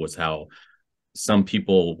cool was how some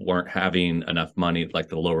people weren't having enough money, like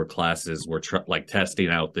the lower classes were like testing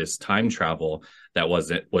out this time travel that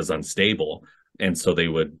was unstable, and so they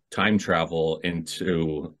would time travel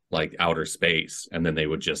into like outer space, and then they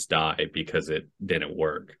would just die because it didn't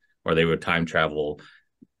work, or they would time travel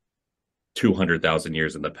 200,000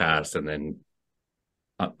 years in the past and then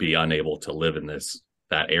be unable to live in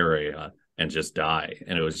that area and just die.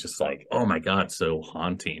 And it was just like, oh my god, so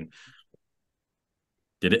haunting.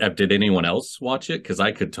 Did anyone else watch it? Because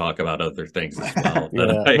I could talk about other things as well.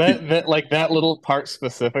 Yeah, that little part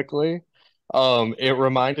specifically, it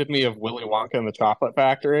reminded me of Willy Wonka and the Chocolate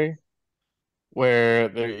Factory, where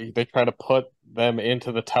they try to put them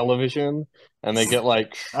into the television and they get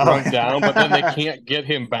like shrunk down, but then they can't get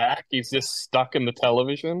him back. He's just stuck in the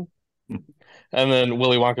television. And then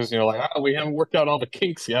Willy Wonka's, like, oh, we haven't worked out all the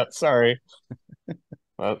kinks yet. Sorry.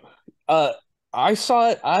 But I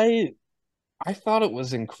saw it. I thought it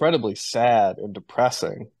was incredibly sad and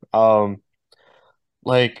depressing.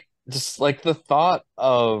 Like just like the thought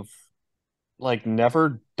of like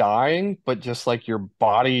never dying, but just like your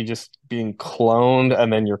body just being cloned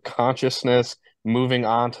and then your consciousness moving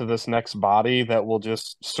on to this next body that will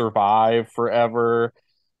just survive forever.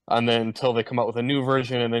 And then until they come out with a new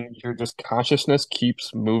version, and then your just consciousness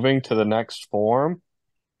keeps moving to the next form,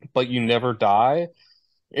 but you never die.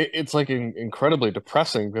 It's like incredibly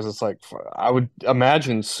depressing because it's like I would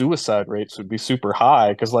imagine suicide rates would be super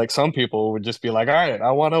high because like some people would just be like, all right,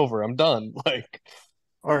 I want over, I'm done. Like,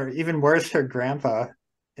 or even worse, her grandpa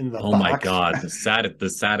in the oh box. my god, the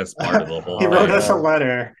saddest part of the whole he thing. wrote us a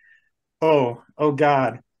letter. Oh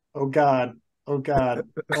God, oh God, oh God,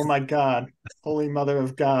 oh my God, Holy Mother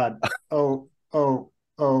of God, oh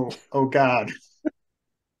God.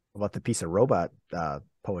 What about the piece of robot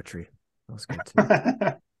poetry? That was good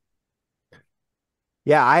too.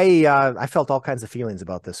 Yeah, I felt all kinds of feelings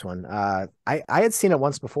about this one. I had seen it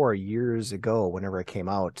once before years ago whenever it came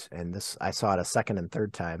out, and I saw it a second and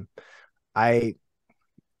third time. I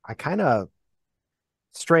kind of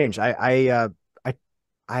strange. I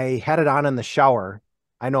had it on in the shower.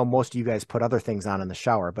 I know most of you guys put other things on in the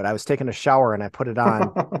shower, but I was taking a shower and I put it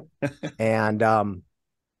on, and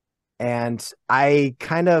I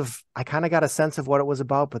kind of got a sense of what it was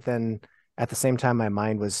about, but then at the same time my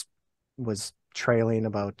mind was trailing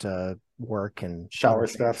about work and shower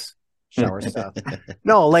stuff. shower stuff.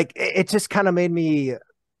 No, like it just kind of made me,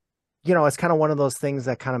 it's kind of one of those things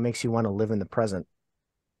that kind of makes you want to live in the present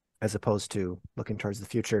as opposed to looking towards the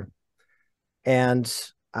future. And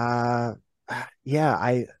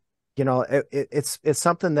yeah, it's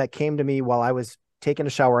something that came to me while I was taking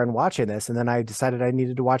a shower and watching this, and then I decided I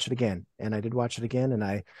needed to watch it again, and I did watch it again, and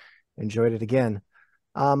I enjoyed it again.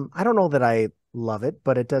 I don't know that I love it,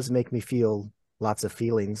 but it does make me feel lots of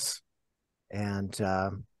feelings, and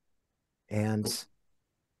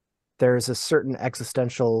there's a certain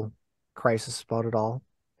existential crisis about it all,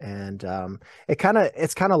 and it's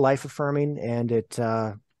kind of life affirming, and it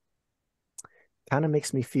kind of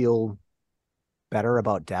makes me feel better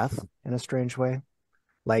about death in a strange way.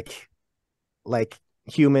 Like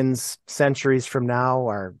humans centuries from now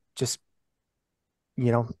are just,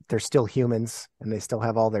 they're still humans and they still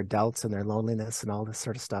have all their doubts and their loneliness and all this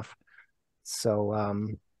sort of stuff. So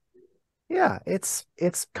yeah, it's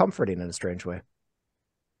comforting in a strange way.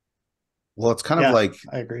 Well, it's kind of like,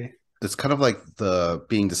 I agree. It's kind of like the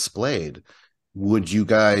being displayed. Would you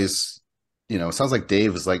guys, it sounds like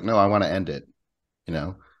Dave is like, no, I want to end it.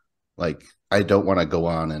 Like I don't want to go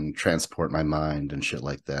on and transport my mind and shit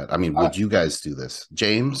like that. I mean, would you guys do this?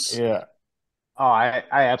 James? Yeah. Oh, I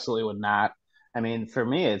absolutely would not. I mean, for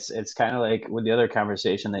me, it's kind of like with the other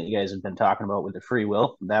conversation that you guys have been talking about with the free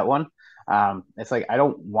will, that one. It's like I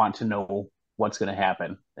don't want to know what's going to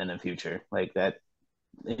happen in the future. Like that,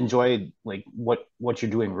 enjoy like what you're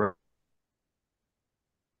doing right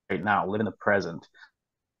now. Live in the present.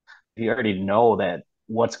 If you already know that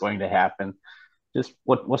what's going to happen, just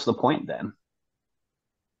what's the point then?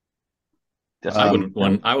 Just I would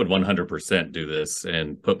 100% do this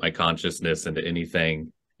and put my consciousness into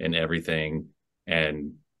anything and everything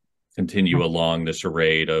and continue along the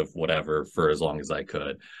charade of whatever for as long as I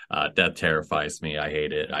could. Death terrifies me. I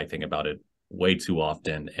hate it. I think about it way too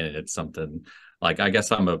often, and it's something like I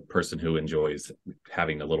guess I'm a person who enjoys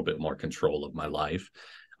having a little bit more control of my life.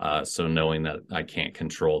 So knowing that I can't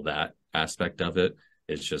control that aspect of it,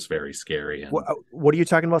 it's just very scary. And what are you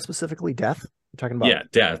talking about specifically? Death? You're talking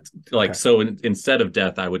about death. Like okay. So instead of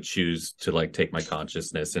death, I would choose to like take my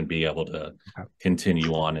consciousness and be able to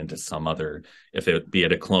continue on into some other, if it be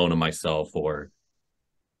it a clone of myself or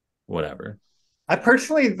whatever. I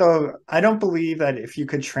personally, though, I don't believe that if you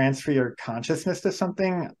could transfer your consciousness to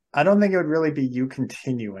something, I don't think it would really be you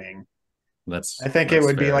continuing. I think it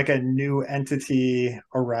would be like a new entity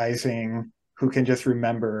arising who can just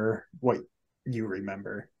remember what you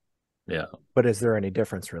remember. Yeah. But is there any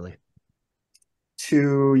difference really?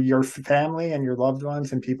 To your family and your loved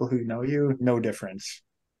ones and people who know you, no difference.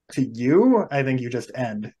 To you, I think you just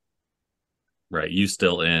end. Right. You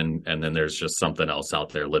still in, and then there's just something else out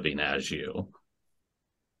there living as you.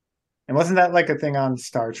 And wasn't that like a thing on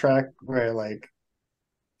Star Trek where like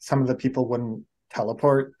some of the people wouldn't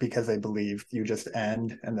teleport because they believed you just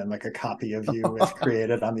end and then like a copy of you is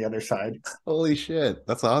created on the other side? Holy shit.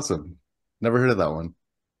 That's awesome. Never heard of that one.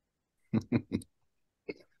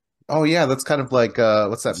 Oh yeah, that's kind of like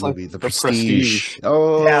what's that movie? Like The Prestige.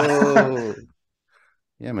 Oh Yeah.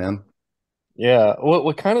 yeah, man. Yeah.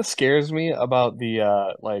 What kind of scares me about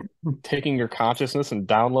the like taking your consciousness and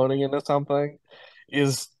downloading into something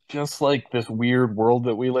is just like this weird world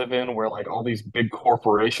that we live in where like all these big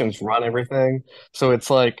corporations run everything. So it's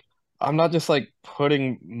like I'm not just like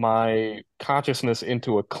putting my consciousness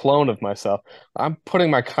into a clone of myself. I'm putting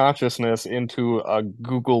my consciousness into a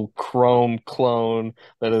Google Chrome clone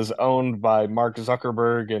that is owned by Mark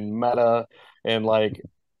Zuckerberg and Meta, and like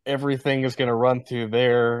everything is going to run through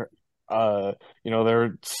their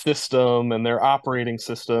system and their operating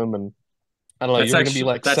system. And I don't know, you're going to be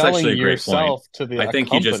like that's selling actually a great point. yourself to I a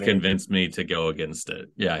think you just company. convinced me to go against it.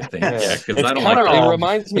 Yeah, I think Yeah. because I don't kind like of, it that.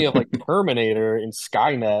 reminds me of like Terminator in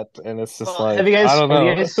Skynet, and it's just Well, like I don't have you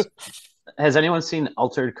know. guys has anyone seen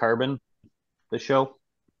Altered Carbon, the show?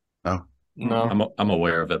 Oh. No. I'm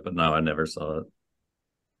aware of it, but no, I never saw it.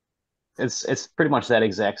 It's pretty much that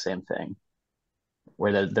exact same thing,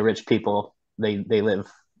 where the rich people they live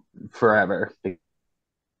forever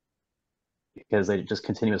because they just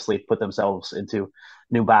continuously put themselves into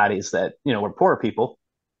new bodies that were poor people,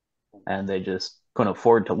 and they just couldn't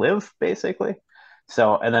afford to live basically.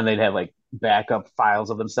 So and then they'd have like backup files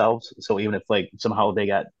of themselves. So even if like somehow they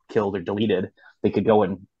got killed or deleted, they could go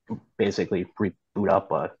and basically reboot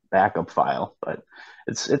up a backup file. But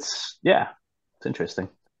it's yeah, it's interesting.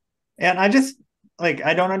 And I just like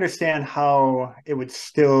I don't understand how it would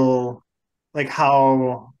still like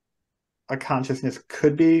how a consciousness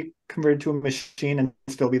could be converted to a machine and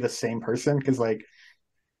still be the same person because like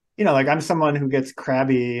like I'm someone who gets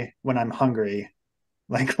crabby when I'm hungry,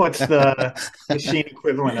 Like, what's the machine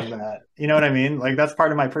equivalent of that? You know what I mean? Like, that's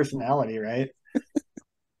part of my personality, right?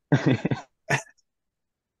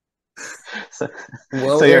 So,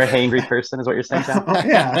 Well, so you're a if hangry person, is what you're saying, John?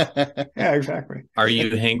 Yeah, yeah, exactly. Are you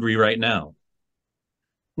hangry right now?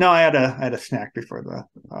 No, I had a snack before the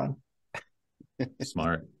pod.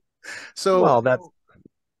 Smart. so Well,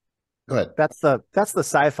 go ahead. that's the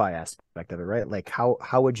sci-fi aspect of it, right? Like how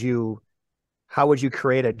would you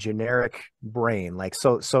create a generic brain? Like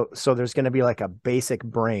so there's going to be like a basic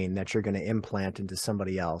brain that you're going to implant into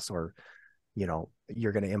somebody else, or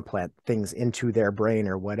you're going to implant things into their brain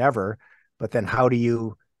or whatever. But then how do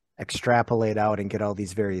you extrapolate out and get all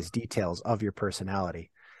these various details of your personality?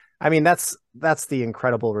 I mean, that's the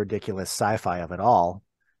incredible, ridiculous sci-fi of it all.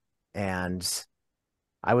 And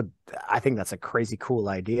I think that's a crazy cool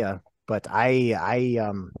idea. But I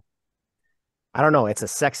don't know. It's a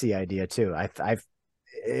sexy idea too.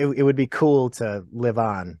 It would be cool to live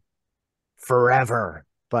on forever,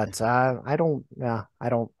 but I don't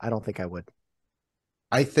think I would.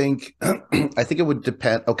 I think I think it would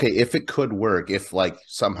depend. Okay, if it could work, if like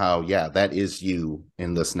somehow, yeah, that is you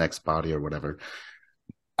in this next body or whatever.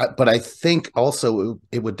 But I think also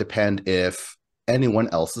it would depend if anyone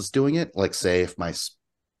else is doing it. Like, say, if my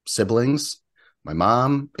siblings, my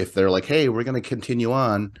mom, if they're like, "Hey, we're going to continue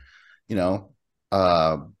on," you know,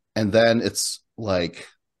 uh, and then it's like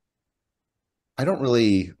I don't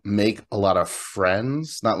really make a lot of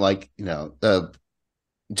friends. Not like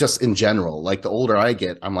just in general. Like the older I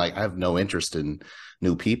get, I'm like I have no interest in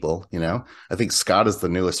new people. I think Scott is the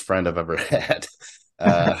newest friend I've ever had.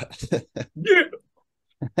 Uh, Yeah.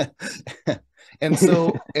 and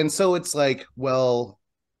so it's like, well,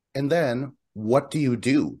 and then what do you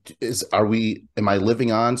do? Am I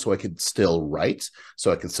living on so I could still write,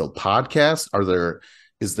 so I can still podcast?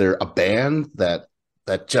 Is there a band that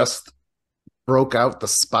just broke out the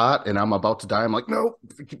spot and I'm about to die? I'm like, no,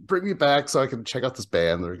 bring me back so I can check out this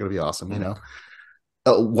band. They're gonna be awesome.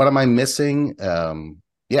 What am I missing?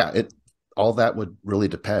 Yeah, it all that would really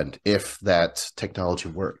depend if that technology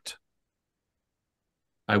worked.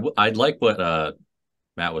 I'd like what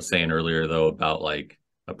Matt was saying earlier though about like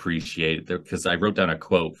appreciate it, because I wrote down a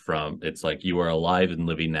quote from, it's like, you are alive and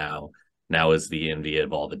living now. Now is the India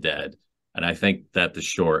of all the dead. And I think that the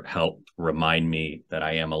short helped remind me that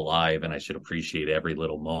I am alive and I should appreciate every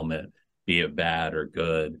little moment, be it bad or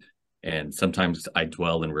good. And sometimes I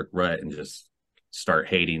dwell in regret and just start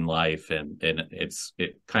hating life. And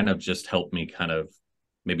it kind of just helped me kind of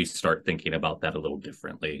maybe start thinking about that a little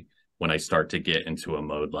differently when I start to get into a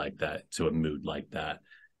mode like that, to a mood like that,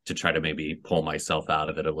 to try to maybe pull myself out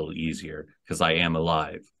of it a little easier because I am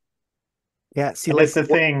alive. Yeah, see, And like it's the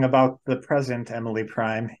thing about the present, Emily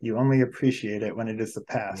Prime. You only appreciate it when it is the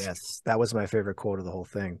past. yes, that was my favorite quote of the whole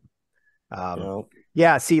thing. Yep.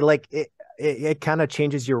 Yeah, see, like it kind of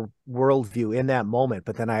changes your worldview in that moment,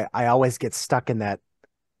 but then I always get stuck in that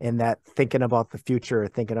thinking about the future,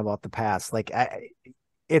 thinking about the past. Like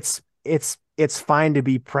it's fine to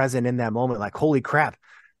be present in that moment. Like, holy crap,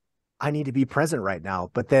 I need to be present right now.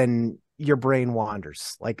 But then your brain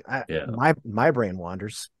wanders. Like Yeah. my brain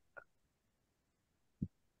wanders.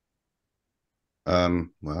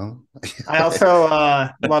 Well, I also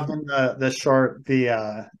loved in the short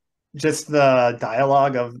just the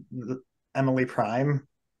dialogue of Emily Prime,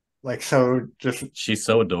 like so just She's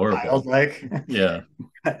so adorable. childlike, Yeah.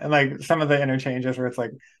 and like some of the interchanges where it's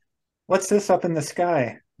like, "What's this up in the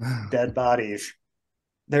sky? Dead bodies.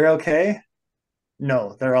 They're okay?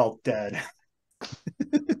 No, they're all dead."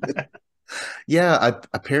 yeah,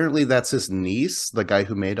 apparently that's his niece, the guy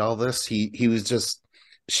who made all this.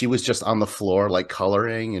 She was just on the floor like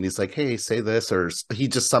coloring, and he's like, "Hey, say this," or he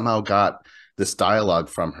just somehow got this dialogue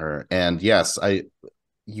from her. And yes,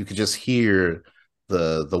 you could just hear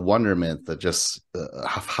the wonderment that just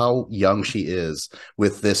how young she is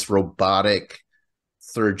with this robotic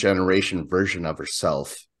third generation version of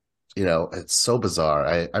herself. It's so bizarre.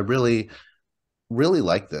 I really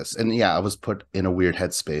like this. And yeah, I was put in a weird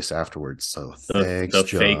headspace afterwards. So thanks, The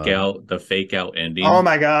John. fake out Oh ending.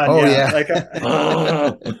 my God, Oh yeah. yeah. Like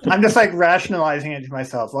I'm just like rationalizing it to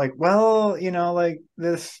myself. Like, well, like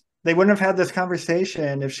this, they wouldn't have had this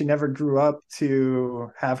conversation if she never grew up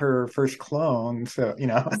to have her first clone. So,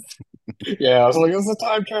 Yeah, I was like, it's a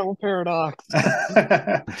time travel paradox.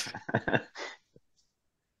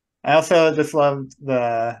 I also just loved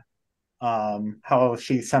the how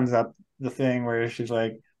she sums up the thing where she's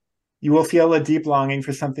like, "You will feel a deep longing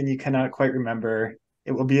for something you cannot quite remember.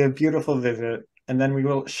 It will be a beautiful visit, and then we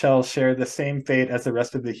shall share the same fate as the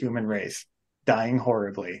rest of the human race, dying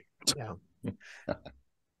horribly." Yeah.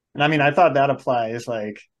 And I mean, I thought that applies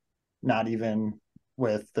like not even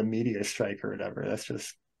with the media strike or whatever. That's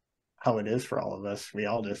just how it is for all of us. We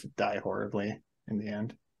all just die horribly in the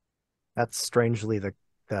end. That's strangely the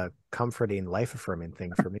comforting, life affirming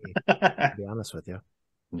thing for me, to be honest with you.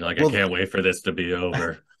 You're like, Well, I can't wait for this to be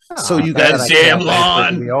over. So you Not that guys, I can't damn wait for it to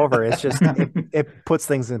lawn! be over. It's just it puts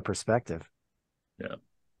things in perspective. Yeah.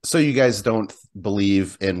 so you guys don't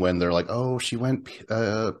believe in when they're like, oh, she went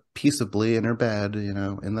peaceably in her bed, you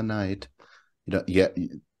know, in the night. You know, yeah,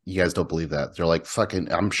 you guys don't believe that. They're like,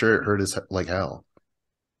 fucking, I'm sure it hurt as like hell.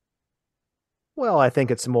 Well, I think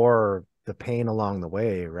it's more the pain along the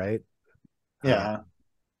way, right? Yeah.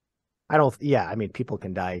 I don't. Yeah, I mean, people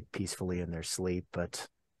can die peacefully in their sleep, but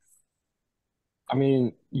I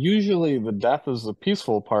mean, usually the death is the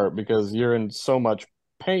peaceful part because you're in so much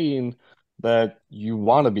pain that you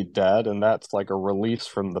want to be dead, and that's like a release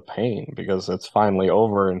from the pain because it's finally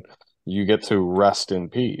over and you get to rest in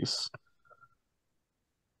peace.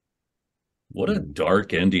 What a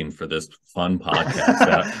dark ending for this fun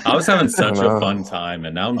podcast. I was having such a fun time,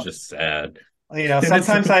 and now I'm just sad. You know,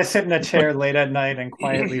 sometimes I sit in a chair late at night and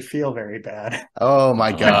quietly feel very bad. Oh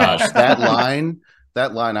my gosh, that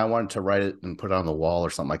line, I wanted to write it and put it on the wall or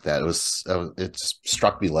something like that. It was, it just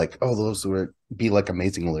struck me like, oh, those would be like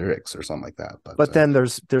amazing lyrics or something like that. But then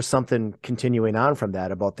there's something continuing on from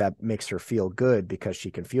that about that makes her feel good because she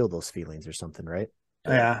can feel those feelings or something, right?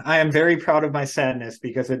 Yeah, I am very proud of my sadness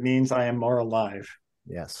because it means I am more alive.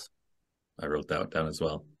 Yes. I wrote that down as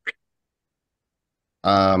well.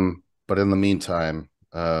 But in the meantime,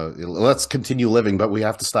 let's continue living, but we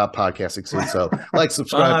have to stop podcasting soon. So like,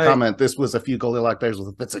 subscribe, Bye. comment. This was a few Goldilock Bears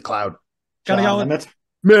with Vincent Cloud. John Gotta go. Limit.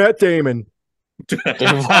 Matt Damon.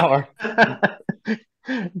 David Lauer.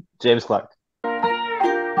 James Clark.